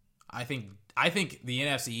 I think the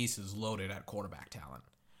NFC East is loaded at quarterback talent.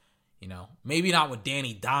 Maybe not with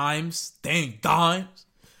Danny Dimes.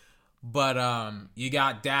 But you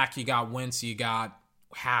got Dak, you got Wentz, you got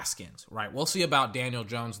Haskins, right? We'll see about Daniel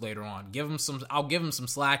Jones later on. I'll give him some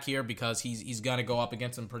slack here because he's gonna go up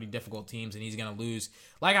against some pretty difficult teams and he's gonna lose.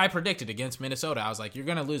 Like I predicted against Minnesota, I was like, you're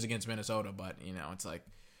gonna lose against Minnesota, but it's like,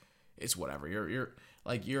 it's whatever. You're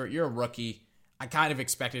a rookie. I kind of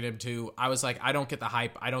expected him to. I was like, I don't get the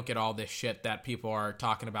hype. I don't get all this shit that people are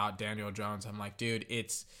talking about Daniel Jones. I'm like, dude,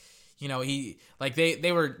 it's. He like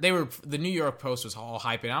they were the New York Post was all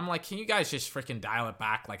hyping. I'm like, can you guys just freaking dial it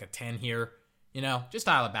back like a 10 here? Just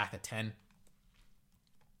dial it back a 10.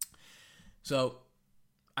 So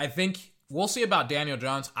I think we'll see about Daniel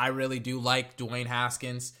Jones. I really do like Dwayne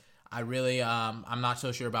Haskins. I really I'm not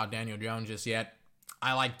so sure about Daniel Jones just yet.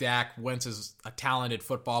 I like Dak. Wentz is a talented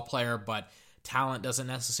football player, but talent doesn't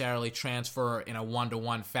necessarily transfer in a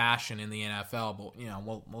one-to-one fashion in the NFL. But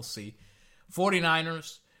we'll see.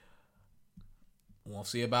 49ers. We'll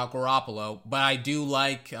see about Garoppolo, but I do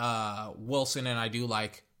like Wilson and I do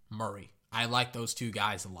like Murray. I like those two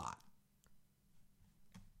guys a lot.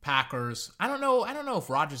 Packers. I don't know if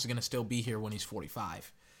Rodgers is going to still be here when he's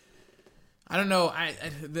 45. I don't know.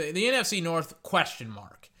 The NFC North, question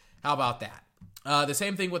mark. How about that? The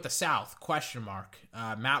same thing with the South, question mark.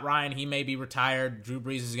 Matt Ryan, he may be retired. Drew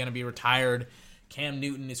Brees is going to be retired. Cam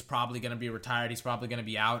Newton is probably going to be retired. He's probably going to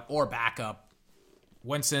be out or backup.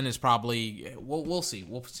 Winston is probably, we'll see.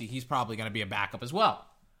 We'll see. He's probably going to be a backup as well.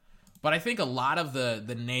 But I think a lot of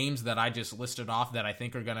the names that I just listed off that I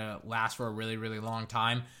think are going to last for a really, really long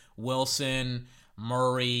time, Wilson,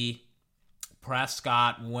 Murray,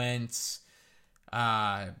 Prescott, Wentz,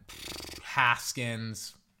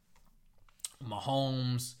 Haskins,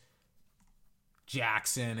 Mahomes,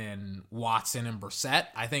 Jackson, and Watson and Brissett.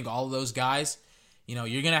 I think all of those guys, you're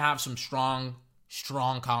going to have some strong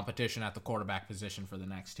competition at the quarterback position for the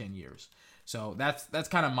next 10 years. So that's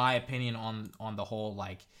kind of my opinion on the whole,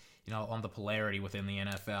 on the polarity within the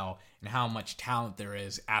NFL and how much talent there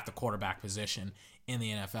is at the quarterback position in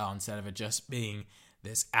the NFL instead of it just being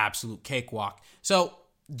this absolute cakewalk. So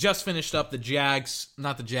just finished up the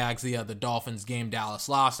Dolphins game Dallas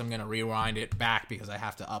lost. I'm going to rewind it back because I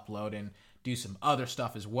have to upload and do some other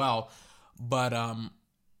stuff as well. But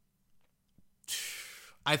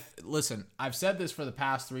listen, I've said this for the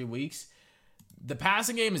past 3 weeks. The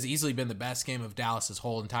passing game has easily been the best game of Dallas's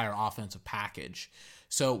whole entire offensive package.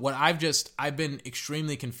 So what I've been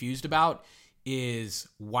extremely confused about is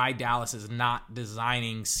why Dallas is not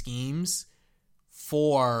designing schemes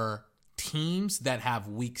for teams that have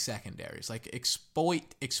weak secondaries. Like exploit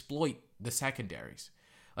the secondaries.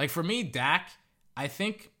 Like for me, Dak, I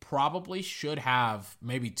think probably should have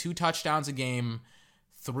maybe 2 touchdowns a game,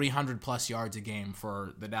 300 plus yards a game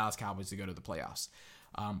for the Dallas Cowboys to go to the playoffs,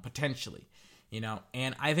 potentially.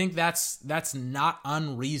 And I think that's not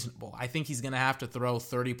unreasonable. I think he's going to have to throw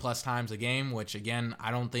 30 plus times a game, which again,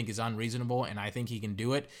 I don't think is unreasonable, and I think he can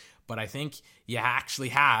do it. But I think you actually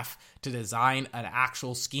have to design an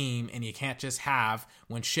actual scheme, and you can't just have,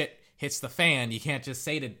 when shit hits the fan, you can't just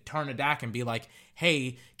say to turn to Dak and be like,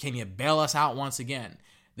 hey, can you bail us out once again?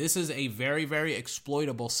 This is a very, very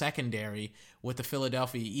exploitable secondary with the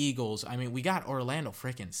Philadelphia Eagles. I mean, we got Orlando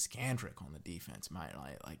freaking Scandrick on the defense, man.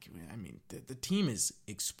 The team is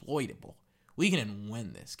exploitable. We can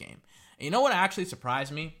win this game. And you know what actually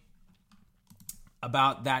surprised me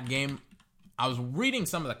about that game? I was reading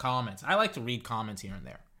some of the comments. I like to read comments here and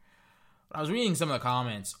there. But I was reading some of the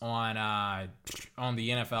comments on the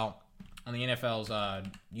NFL's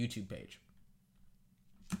YouTube page.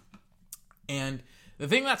 And the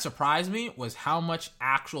thing that surprised me was how much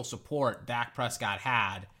actual support Dak Prescott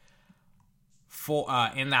had for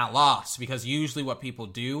in that loss. Because usually what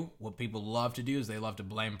people love to do is they love to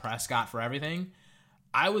blame Prescott for everything.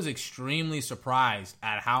 I was extremely surprised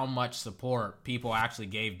at how much support people actually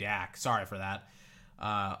gave Dak. Sorry for that.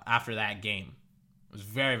 After that game, I was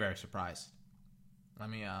very, very surprised. Let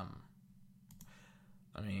me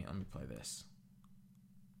play this.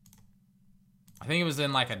 I think it was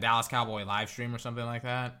in like a Dallas Cowboy live stream or something like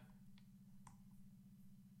that.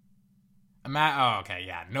 Okay,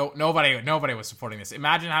 yeah. Nobody was supporting this.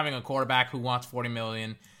 Imagine having a quarterback who wants $40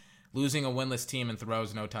 million, losing a winless team and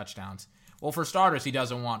throws no touchdowns. Well, for starters, he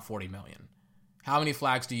doesn't want $40 million. How many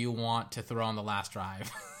flags do you want to throw on the last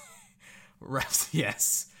drive? Refs,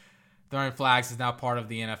 yes. Throwing flags is now part of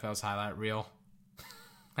the NFL's highlight reel.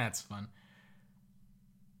 That's fun.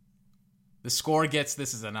 This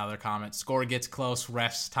is another comment. Score gets close.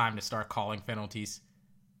 Refs, time to start calling penalties.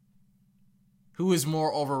 Who is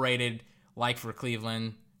more overrated? Like for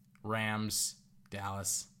Cleveland, Rams,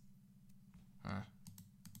 Dallas.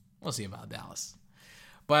 We'll see about Dallas.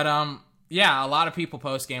 But, yeah, a lot of people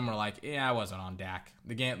post-game were like, yeah, I wasn't on Dak.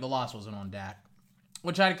 The loss wasn't on Dak.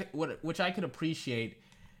 Which I could appreciate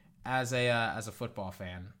as a football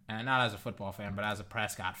fan. And not as a football fan, but as a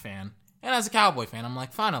Prescott fan. And as a Cowboy fan, I'm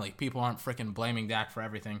like, finally, people aren't freaking blaming Dak for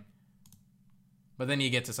everything. But then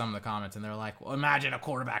you get to some of the comments, and they're like, well, imagine a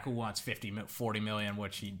quarterback who wants $40 million,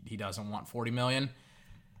 which he doesn't want $40 million.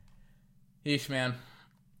 Yeesh, man.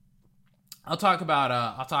 I'll talk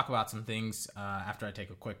about some things after I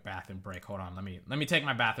take a quick bathroom break. Hold on, let me take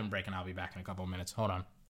my bathroom break, and I'll be back in a couple of minutes. Hold on.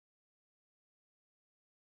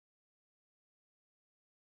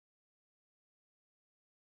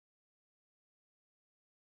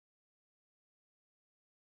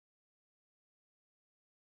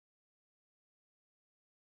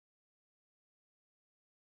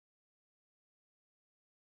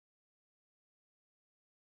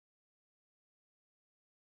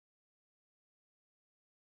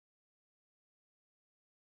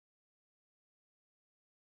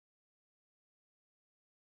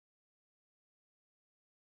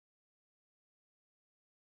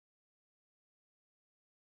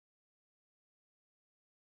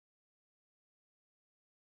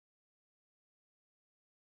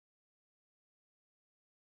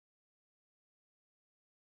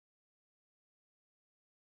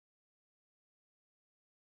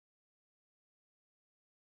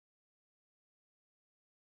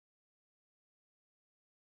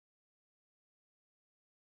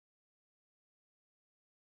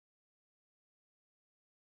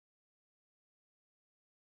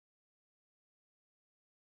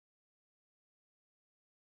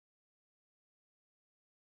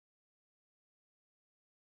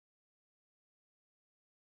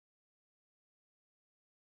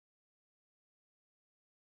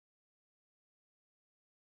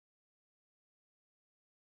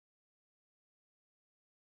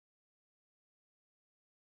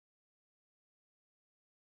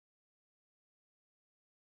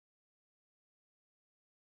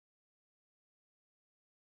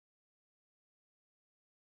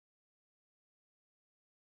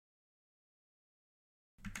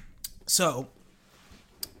 So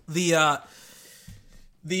the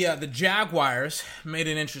Jaguars made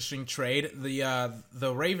an interesting trade.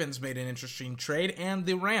 The Ravens made an interesting trade, and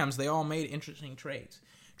the Rams, they all made interesting trades.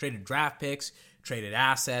 Traded draft picks, traded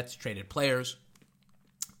assets, traded players.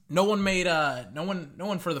 No one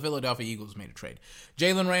for the Philadelphia Eagles made a trade.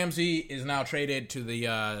 Jalen Ramsey is now traded to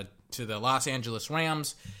the Los Angeles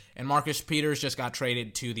Rams, and Marcus Peters just got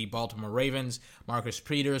traded to the Baltimore Ravens. Marcus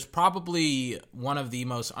Peters, probably one of the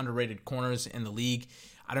most underrated corners in the league.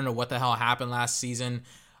 I don't know what the hell happened last season,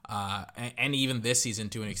 and even this season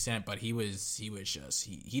to an extent, but he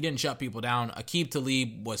didn't shut people down. Aqib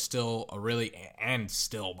Talib was still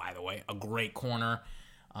by the way, a great corner.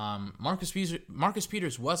 Marcus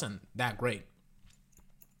Peters wasn't that great.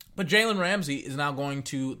 But Jalen Ramsey is now going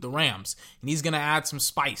to the Rams, and he's going to add some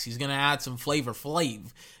spice. He's going to add some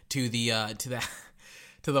flav to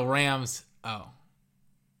the Rams. Oh,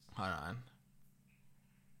 hold on.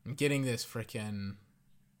 I'm getting this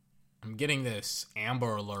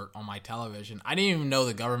Amber Alert on my television. I didn't even know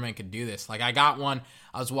the government could do this. Like, I got one.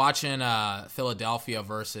 I was watching Philadelphia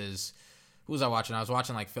versus... Who was I watching? I was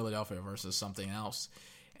watching, like, Philadelphia versus something else.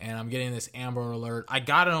 And I'm getting this Amber Alert. I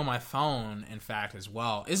got it on my phone, in fact, as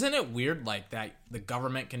well. Isn't it weird, like, that the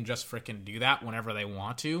government can just freaking do that whenever they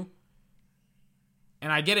want to?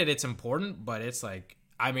 And I get it, it's important, but it's like...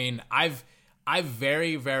 I mean, I've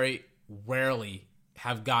very, very rarely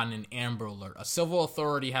have gotten an Amber Alert. A civil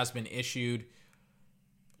authority has been issued.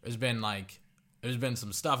 There's been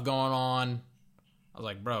some stuff going on. I was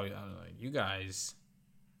like, bro, you guys,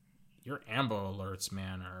 your Amber Alerts,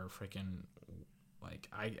 man, are freaking, like,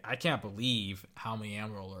 I can't believe how many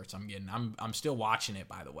Amber Alerts I'm getting. I'm still watching it,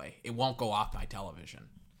 by the way. It won't go off my television.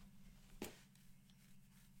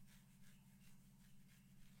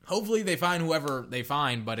 Hopefully they find whoever they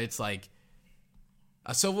find, but it's like,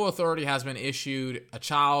 a civil authority has been issued a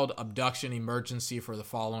child abduction emergency for the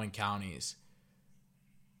following counties.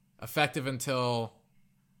 Effective until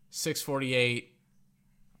 6:48.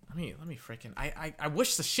 Let me freaking... I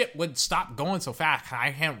wish the shit would stop going so fast.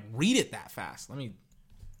 I can't read it that fast.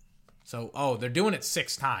 So, they're doing it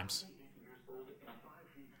 6 times.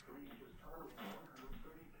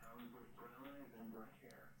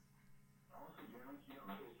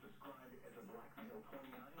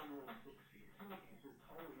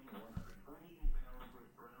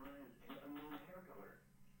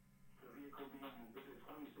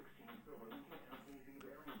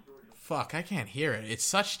 Fuck, I can't hear it.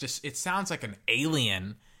 It's it sounds like an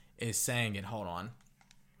alien is saying it. Hold on.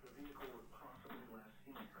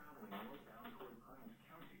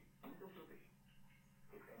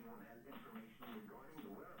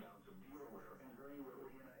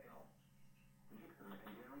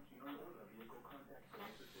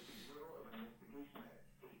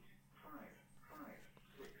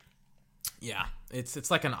 Yeah,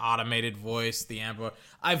 it's like an automated voice. The Amber.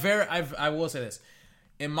 I will say this.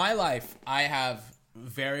 In my life, I have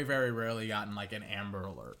very, very rarely gotten, like, an Amber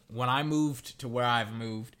Alert. When I moved to where I've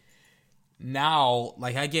moved, now,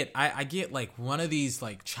 like, I get like, one of these,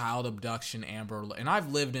 like, child abduction Amber Alert. And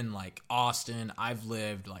I've lived in, like, Austin. I've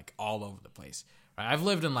lived, like, all over the place. Right? I've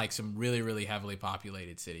lived in, like, some really, really heavily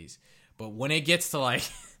populated cities. But when it gets to, like...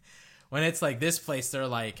 when it's like this place, they're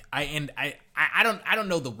like... I don't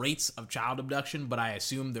know the rates of child abduction, but I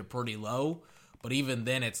assume they're pretty low. But even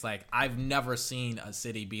then, it's like, I've never seen a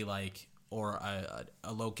city be like, or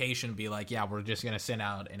a location be like, yeah, we're just going to send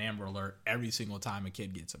out an Amber Alert every single time a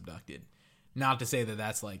kid gets abducted. Not to say that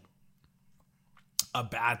that's, like, a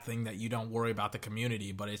bad thing that you don't worry about the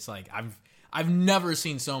community, but it's like, I've never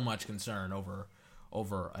seen so much concern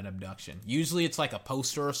over an abduction. Usually it's like a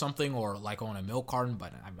poster or something, or like on a milk carton,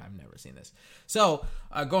 but I've never seen this. So,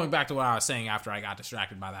 going back to what I was saying after I got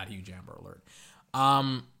distracted by that huge Amber Alert.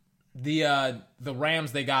 The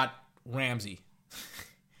Rams, they got Ramsey.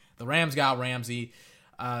 The Rams got Ramsey.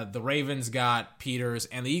 The Ravens got Peters,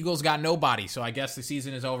 and the Eagles got nobody. So I guess the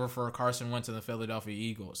season is over for Carson Wentz and the Philadelphia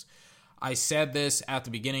Eagles. I said this at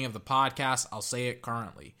the beginning of the podcast. I'll say it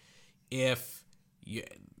currently. If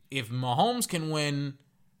Mahomes can win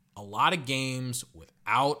a lot of games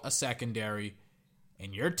without a secondary,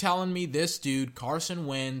 and you're telling me this dude, Carson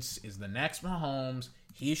Wentz, is the next Mahomes,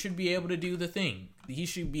 he should be able to do the thing. He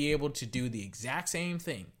should be able to do the exact same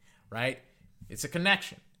thing, right? It's a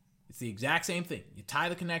connection. It's the exact same thing. You tie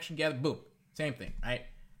the connection together, boom, same thing, right?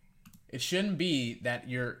 It shouldn't be that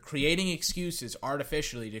you're creating excuses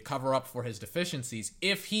artificially to cover up for his deficiencies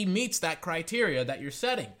if he meets that criteria that you're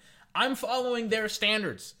setting. I'm following their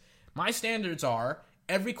standards. My standards are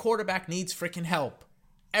every quarterback needs freaking help.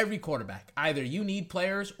 Every quarterback. Either you need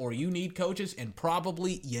players or you need coaches, and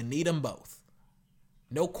probably you need them both.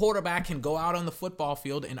 No quarterback can go out on the football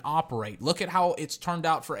field and operate. Look at how it's turned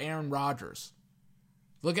out for Aaron Rodgers.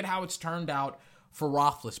 Look at how it's turned out for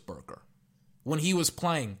Roethlisberger. When he was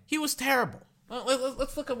playing, he was terrible.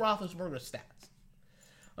 Let's look at Roethlisberger's stats.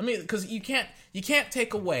 I mean, because you can't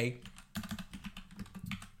take away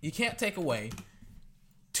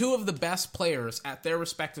two of the best players at their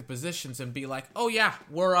respective positions and be like, oh yeah,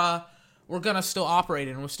 we're gonna still operate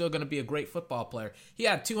and we're still gonna be a great football player. He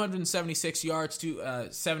had 276 yards to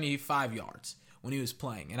 75 yards when he was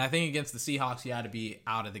playing, and I think against the Seahawks he had to be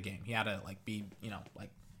out of the game. He had to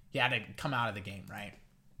he had to come out of the game, right?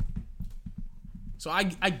 So I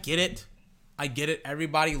get it. I get it.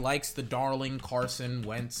 Everybody likes the darling Carson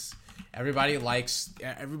Wentz. Everybody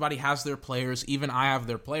has their players. Even I have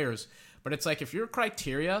their players. But it's like, if your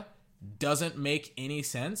criteria doesn't make any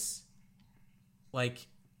sense, I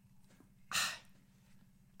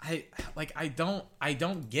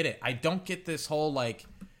don't get it. I don't get this whole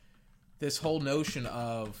notion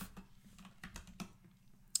of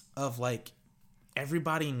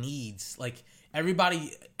everybody needs,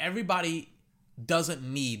 everybody doesn't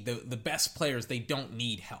need the best players. They don't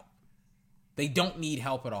need help. They don't need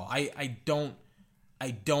help at all. I don't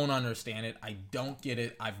understand it. I don't get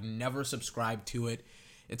it. I've never subscribed to it.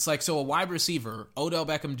 It's like, so a wide receiver, Odell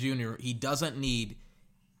Beckham Jr., he doesn't need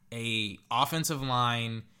a offensive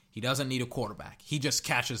line. He doesn't need a quarterback. He just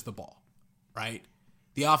catches the ball, right?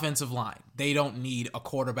 The offensive line, they don't need a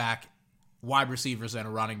quarterback, wide receivers, and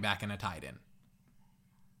a running back and a tight end.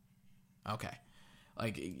 Okay.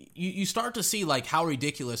 You start to see how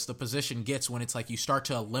ridiculous the position gets when it's you start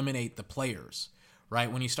to eliminate the players,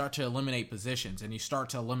 right? When you start to eliminate positions and you start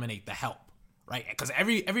to eliminate the help, right? Because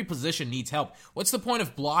every position needs help. What's the point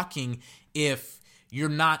of blocking if you're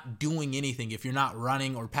not doing anything, if you're not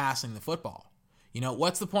running or passing the football?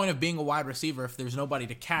 What's the point of being a wide receiver if there's nobody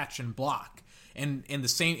to catch and block? And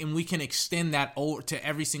we can extend that over to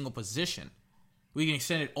every single position. We can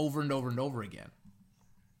extend it over and over and over again.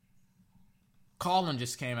 Colin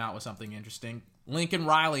just came out with something interesting. Lincoln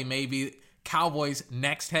Riley may be Cowboys'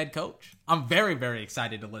 next head coach. I'm very, very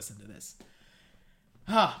excited to listen to this.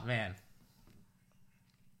 Oh, man.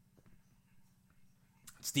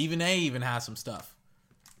 Stephen A. even has some stuff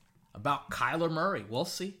about Kyler Murray. We'll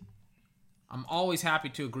see. I'm always happy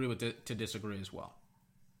to agree with it, to disagree as well.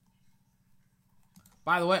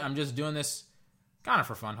 By the way, I'm just doing this kind of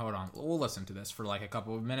for fun. Hold on. We'll listen to this for a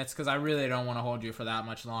couple of minutes because I really don't want to hold you for that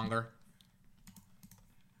much longer.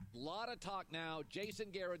 A lot of talk now. Jason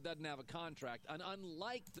Garrett doesn't have a contract. And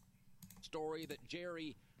unlike the story that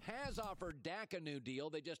Jerry has offered Dak a new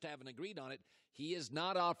deal, they just haven't agreed on it. He has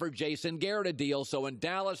not offered Jason Garrett a deal. So in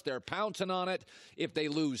Dallas, they're pouncing on it. If they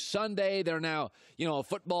lose Sunday, they're now, a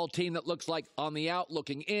football team that looks like on the out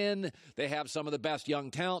looking in. They have some of the best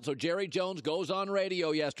young talent. So Jerry Jones goes on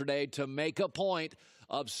radio yesterday to make a point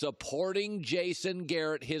of supporting Jason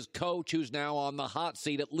Garrett, his coach, who's now on the hot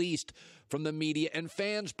seat, at least from the media and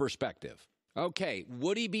fans' perspective. Okay,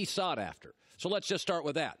 would he be sought after? So let's just start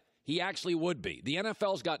with that. He actually would be. The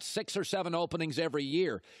NFL's got 6 or 7 openings every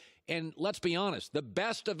year. And let's be honest, the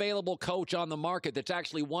best available coach on the market that's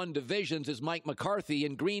actually won divisions is Mike McCarthy,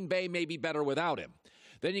 and Green Bay may be better without him.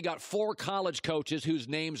 Then you got 4 college coaches whose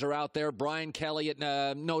names are out there: Brian Kelly at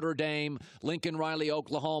Notre Dame, Lincoln Riley,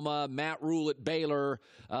 Oklahoma, Matt Rule at Baylor,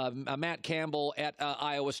 Matt Campbell at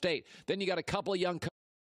Iowa State. Then you got a couple of young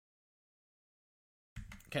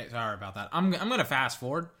Okay, sorry about that. I'm going to fast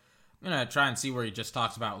forward. I'm going to try and see where he just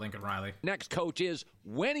talks about Lincoln Riley. Next coach is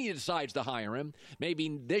when he decides to hire him.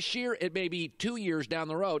 Maybe this year, it may be 2 years down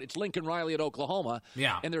the road. It's Lincoln Riley at Oklahoma.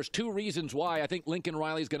 Yeah. And there's 2 reasons why I think Lincoln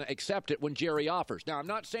Riley is going to accept it when Jerry offers. Now, I'm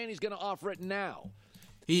not saying he's going to offer it now.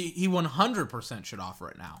 He 100% should offer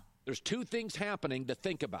it now. There's 2 things happening to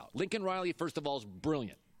think about. Lincoln Riley, first of all, is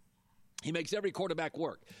brilliant. He makes every quarterback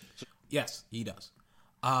work. Yes, he does.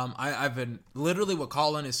 I've been literally what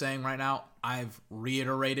Colin is saying right now. I've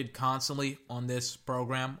reiterated constantly on this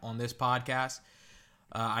program, on this podcast.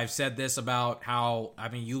 I've said this about how,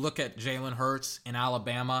 you look at Jalen Hurts in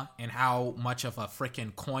Alabama and how much of a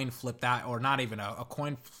freaking coin flip that, or not even a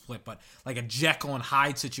coin flip, but like a Jekyll and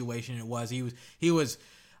Hyde situation it was. He was,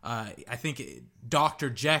 I think,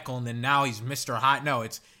 Dr. Jekyll, and then now he's Mr. Hyde. No,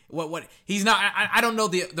 it's what he's not. I don't know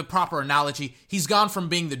the proper analogy. He's gone from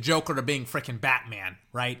being the Joker to being freaking Batman,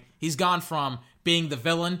 right? He's gone from being the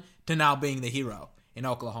villain to now being the hero in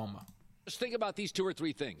Oklahoma. Just think about these 2 or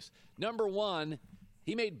 3 things. Number one,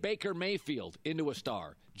 he made Baker Mayfield into a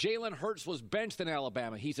star. Jalen Hurts was benched in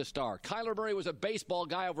Alabama. He's a star. Kyler Murray was a baseball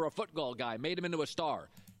guy over a football guy. Made him into a star.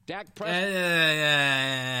 Dak Prescott.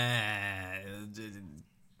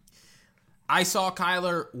 I saw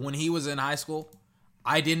Kyler when he was in high school.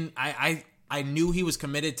 I knew he was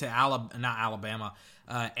committed to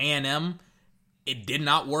A&M. It did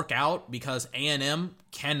not work out because A&M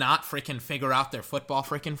cannot freaking figure out their football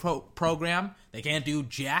freaking program. They can't do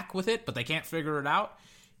jack with it, but they can't figure it out.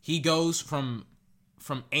 He goes from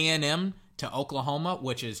A&M to Oklahoma,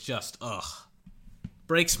 which is just,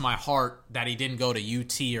 breaks my heart that he didn't go to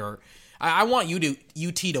UT. Or I want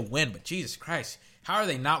UT to win, but Jesus Christ, how are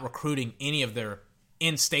they not recruiting any of their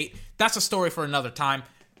in-state? That's a story for another time.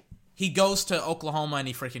 He goes to Oklahoma and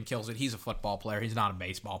he freaking kills it. He's a football player. He's not a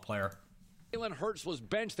baseball player. Jalen Hurts was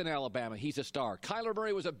benched in Alabama. He's a star. Kyler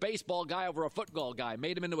Murray was a baseball guy over a football guy.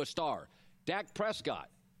 Made him into a star. Dak Prescott.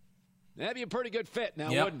 That'd be a pretty good fit now,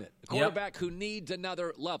 wouldn't it? A quarterback who needs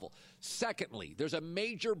another level. Secondly, there's a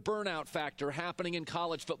major burnout factor happening in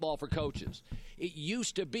college football for coaches. It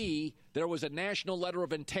used to be there was a national letter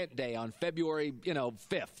of intent day on February,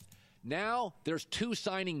 5th. Now there's 2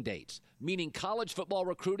 signing dates, meaning college football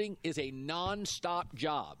recruiting is a nonstop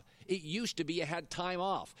job. It used to be you had time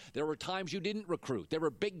off. There were times you didn't recruit. There were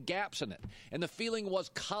big gaps in it. And the feeling was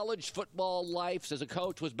college football life as a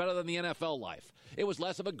coach was better than the NFL life. It was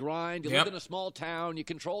less of a grind. You lived in a small town. You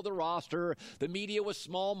controlled the roster. The media was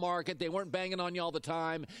small market. They weren't banging on you all the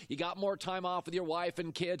time. You got more time off with your wife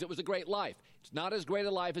and kids. It was a great life. It's not as great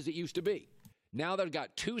a life as it used to be. Now they've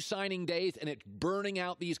got 2 signing days, and it's burning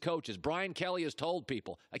out these coaches. Brian Kelly has told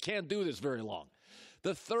people, I can't do this very long.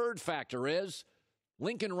 The third factor is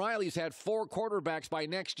Lincoln Riley's had 4 quarterbacks by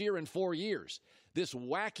next year in 4 years. This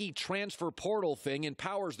wacky transfer portal thing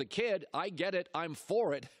empowers the kid. I get it. I'm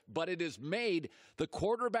for it. But it has made the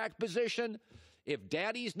quarterback position, if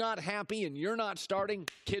daddy's not happy and you're not starting,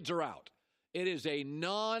 kids are out. It is a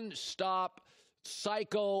nonstop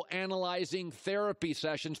psychoanalyzing therapy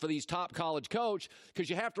sessions for these top college coaches because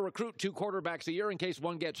you have to recruit 2 quarterbacks a year in case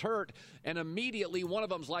one gets hurt. And immediately one of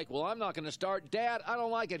them's like, well, I'm not going to start. Dad, I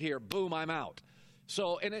don't like it here. Boom, I'm out.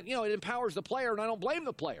 So, and it empowers the player, and I don't blame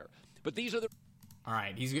the player. But these are the... All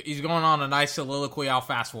right, he's going on a nice soliloquy. I'll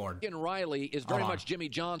fast forward. Lincoln Riley is very much Jimmy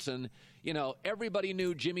Johnson. Everybody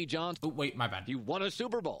knew Jimmy Johnson. Oh, wait, my bad. He won a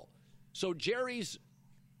Super Bowl. So Jerry's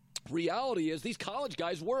reality is these college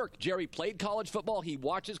guys work. Jerry played college football. He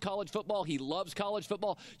watches college football. He loves college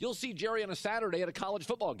football. You'll see Jerry on a Saturday at a college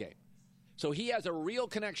football game. So he has a real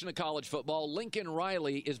connection to college football. Lincoln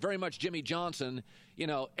Riley is very much Jimmy Johnson.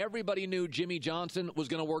 Everybody knew Jimmy Johnson was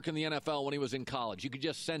going to work in the NFL when he was in college. You could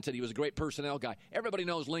just sense it. He was a great personnel guy. Everybody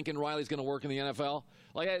knows Lincoln Riley's going to work in the NFL.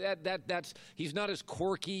 Like that's he's not as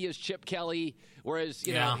quirky as Chip Kelly, whereas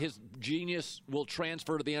his genius will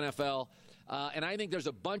transfer to the NFL. And I think there's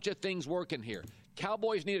a bunch of things working here.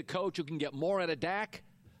 Cowboys need a coach who can get more out of Dak.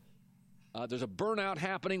 There's a burnout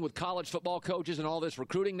happening with college football coaches and all this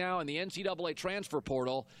recruiting now, and the NCAA transfer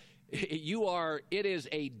portal. It is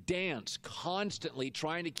a dance constantly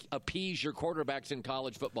trying to appease your quarterbacks in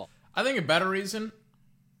college football. I think a better reason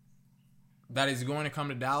that he's going to come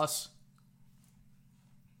to Dallas.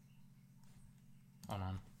 Hold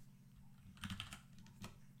on.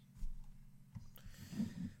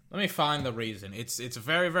 Let me find the reason. It's a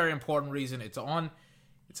very, very important reason. It's on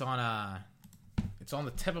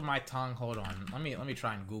the tip of my tongue. Hold on. Let me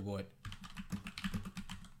try and Google it.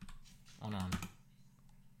 Hold on.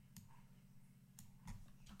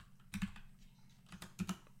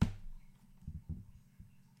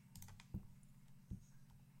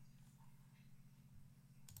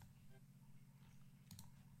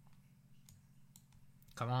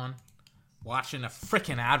 Come on. Watching a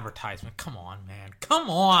freaking advertisement. Come on, man. Come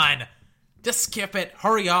on. Just skip it.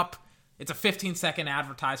 Hurry up. It's a 15-second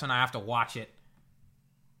advertisement. I have to watch it.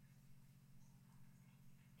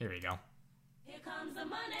 Here we go. Here comes the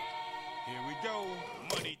money. Here we go.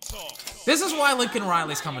 Money talk. This is why Lincoln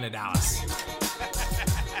Riley's coming to Dallas.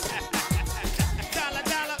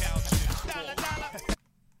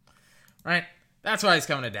 Right? That's why he's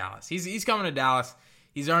coming to Dallas. He's coming to Dallas.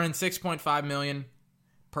 He's earning $6.5 million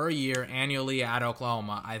per year annually at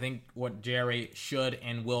Oklahoma. I think what Jerry should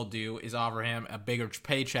and will do is offer him a bigger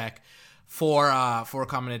paycheck for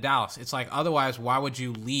coming to Dallas. It's like, otherwise, why would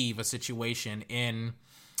you leave a situation in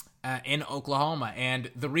Oklahoma? And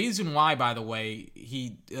the reason why, by the way,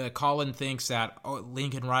 Colin thinks that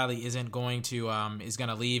Lincoln Riley is going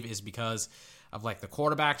to leave is because of like the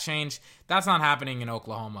quarterback change. That's not happening in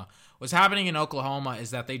Oklahoma. What's happening in Oklahoma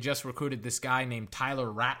is that they just recruited this guy named Tyler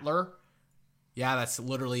Rattler. Yeah, that's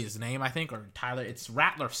literally his name, I think, or Tyler. It's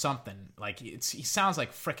Rattler something. Like he sounds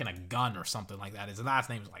like freaking a gun or something like that. His last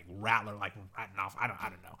name is like Rattler, like Ratnoff. I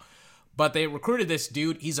don't know. But they recruited this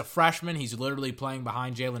dude. He's a freshman. He's literally playing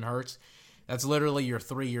behind Jalen Hurts. That's literally your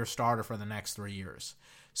 3-year starter for the next 3 years.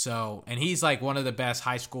 So, and he's like one of the best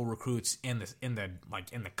high school recruits in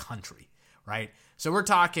the country, right? So we're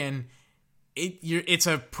talking it's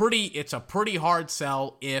a pretty hard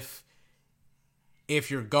sell if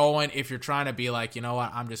you're trying to be like, you know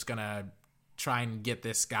what, I'm just gonna try and get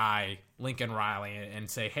this guy Lincoln Riley and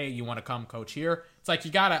say, hey, you want to come coach here? It's like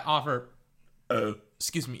you gotta offer.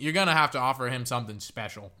 You're gonna have to offer him something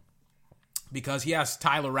special because he has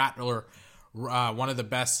Tyler Rattler, one of the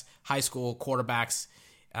best high school quarterbacks,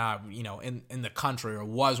 in the country, or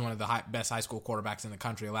was one of the best high school quarterbacks in the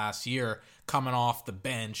country last year, coming off the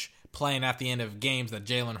bench, playing at the end of games that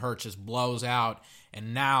Jalen Hurts just blows out,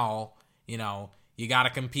 and now, you got to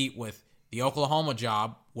compete with the Oklahoma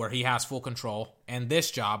job where he has full control and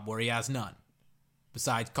this job where he has none,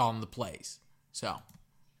 besides calling the plays. So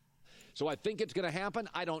I think it's going to happen.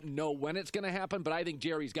 I don't know when it's going to happen, but I think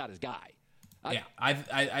Jerry's got his guy. I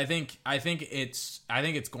think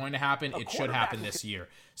it's going to happen. It should happen this year.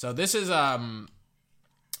 So this is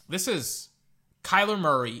Kyler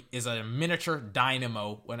Murray is a miniature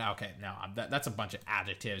dynamo. That's a bunch of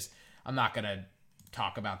adjectives. I'm not gonna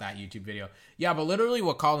talk about that YouTube video. Yeah, but literally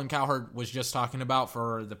what Colin Cowherd was just talking about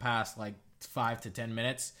for the past 5 to 10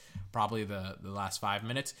 minutes, probably the last 5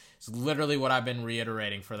 minutes, is literally what I've been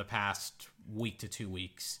reiterating for the past week to 2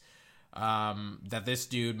 weeks. That this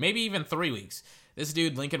dude, maybe even 3 weeks, this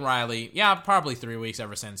dude, Lincoln Riley, probably 3 weeks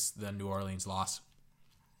ever since the New Orleans loss.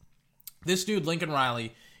 This dude, Lincoln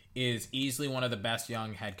Riley, is easily one of the best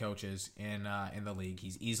young head coaches in the league.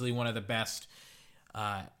 He's easily one of the best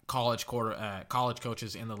college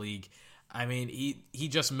coaches in the league. I mean, he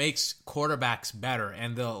just makes quarterbacks better.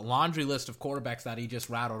 And the laundry list of quarterbacks that he just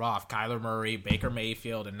rattled off, Kyler Murray, Baker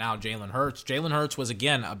Mayfield, and now Jalen Hurts. Jalen Hurts was,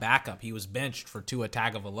 again, a backup. He was benched for Tua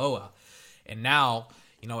Tagovailoa. And now,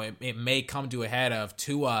 it may come to a head of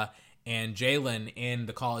Tua and Jalen in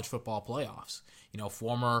the college football playoffs.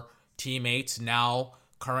 Former teammates, now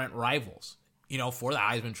current rivals, for the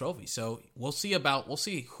Heisman Trophy. So we'll see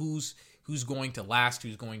who's going to last,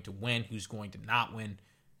 who's going to win, who's going to not win.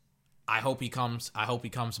 I hope he comes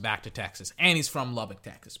back to Texas. And he's from Lubbock,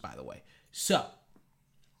 Texas, by the way. So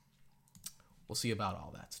we'll see about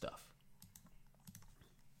all that stuff.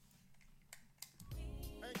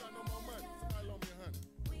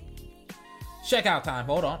 Checkout time.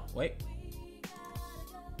 Hold on. Wait.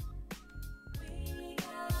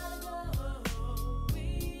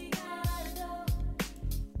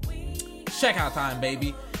 Checkout time,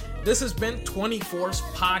 baby. This has been 24's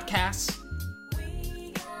Podcast.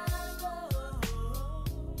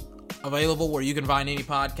 Available where you can find any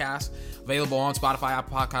podcast. Available on Spotify,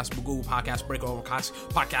 Apple Podcasts, Google Podcasts, Breaker, Overcast,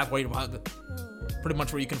 Podcast, pretty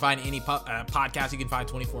much where you can find any podcast, you can find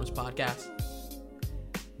 24's Podcast.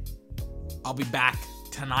 I'll be back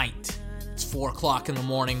tonight. It's 4 o'clock in the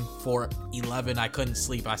morning. 4:11. I couldn't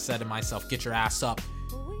sleep. I said to myself, get your ass up.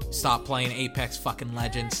 Stop playing Apex fucking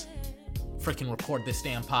Legends. Freaking record this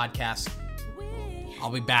damn podcast. I'll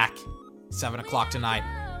be back 7 o'clock tonight.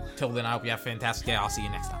 Till then, I hope you have a fantastic day. I'll see you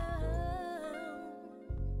next time.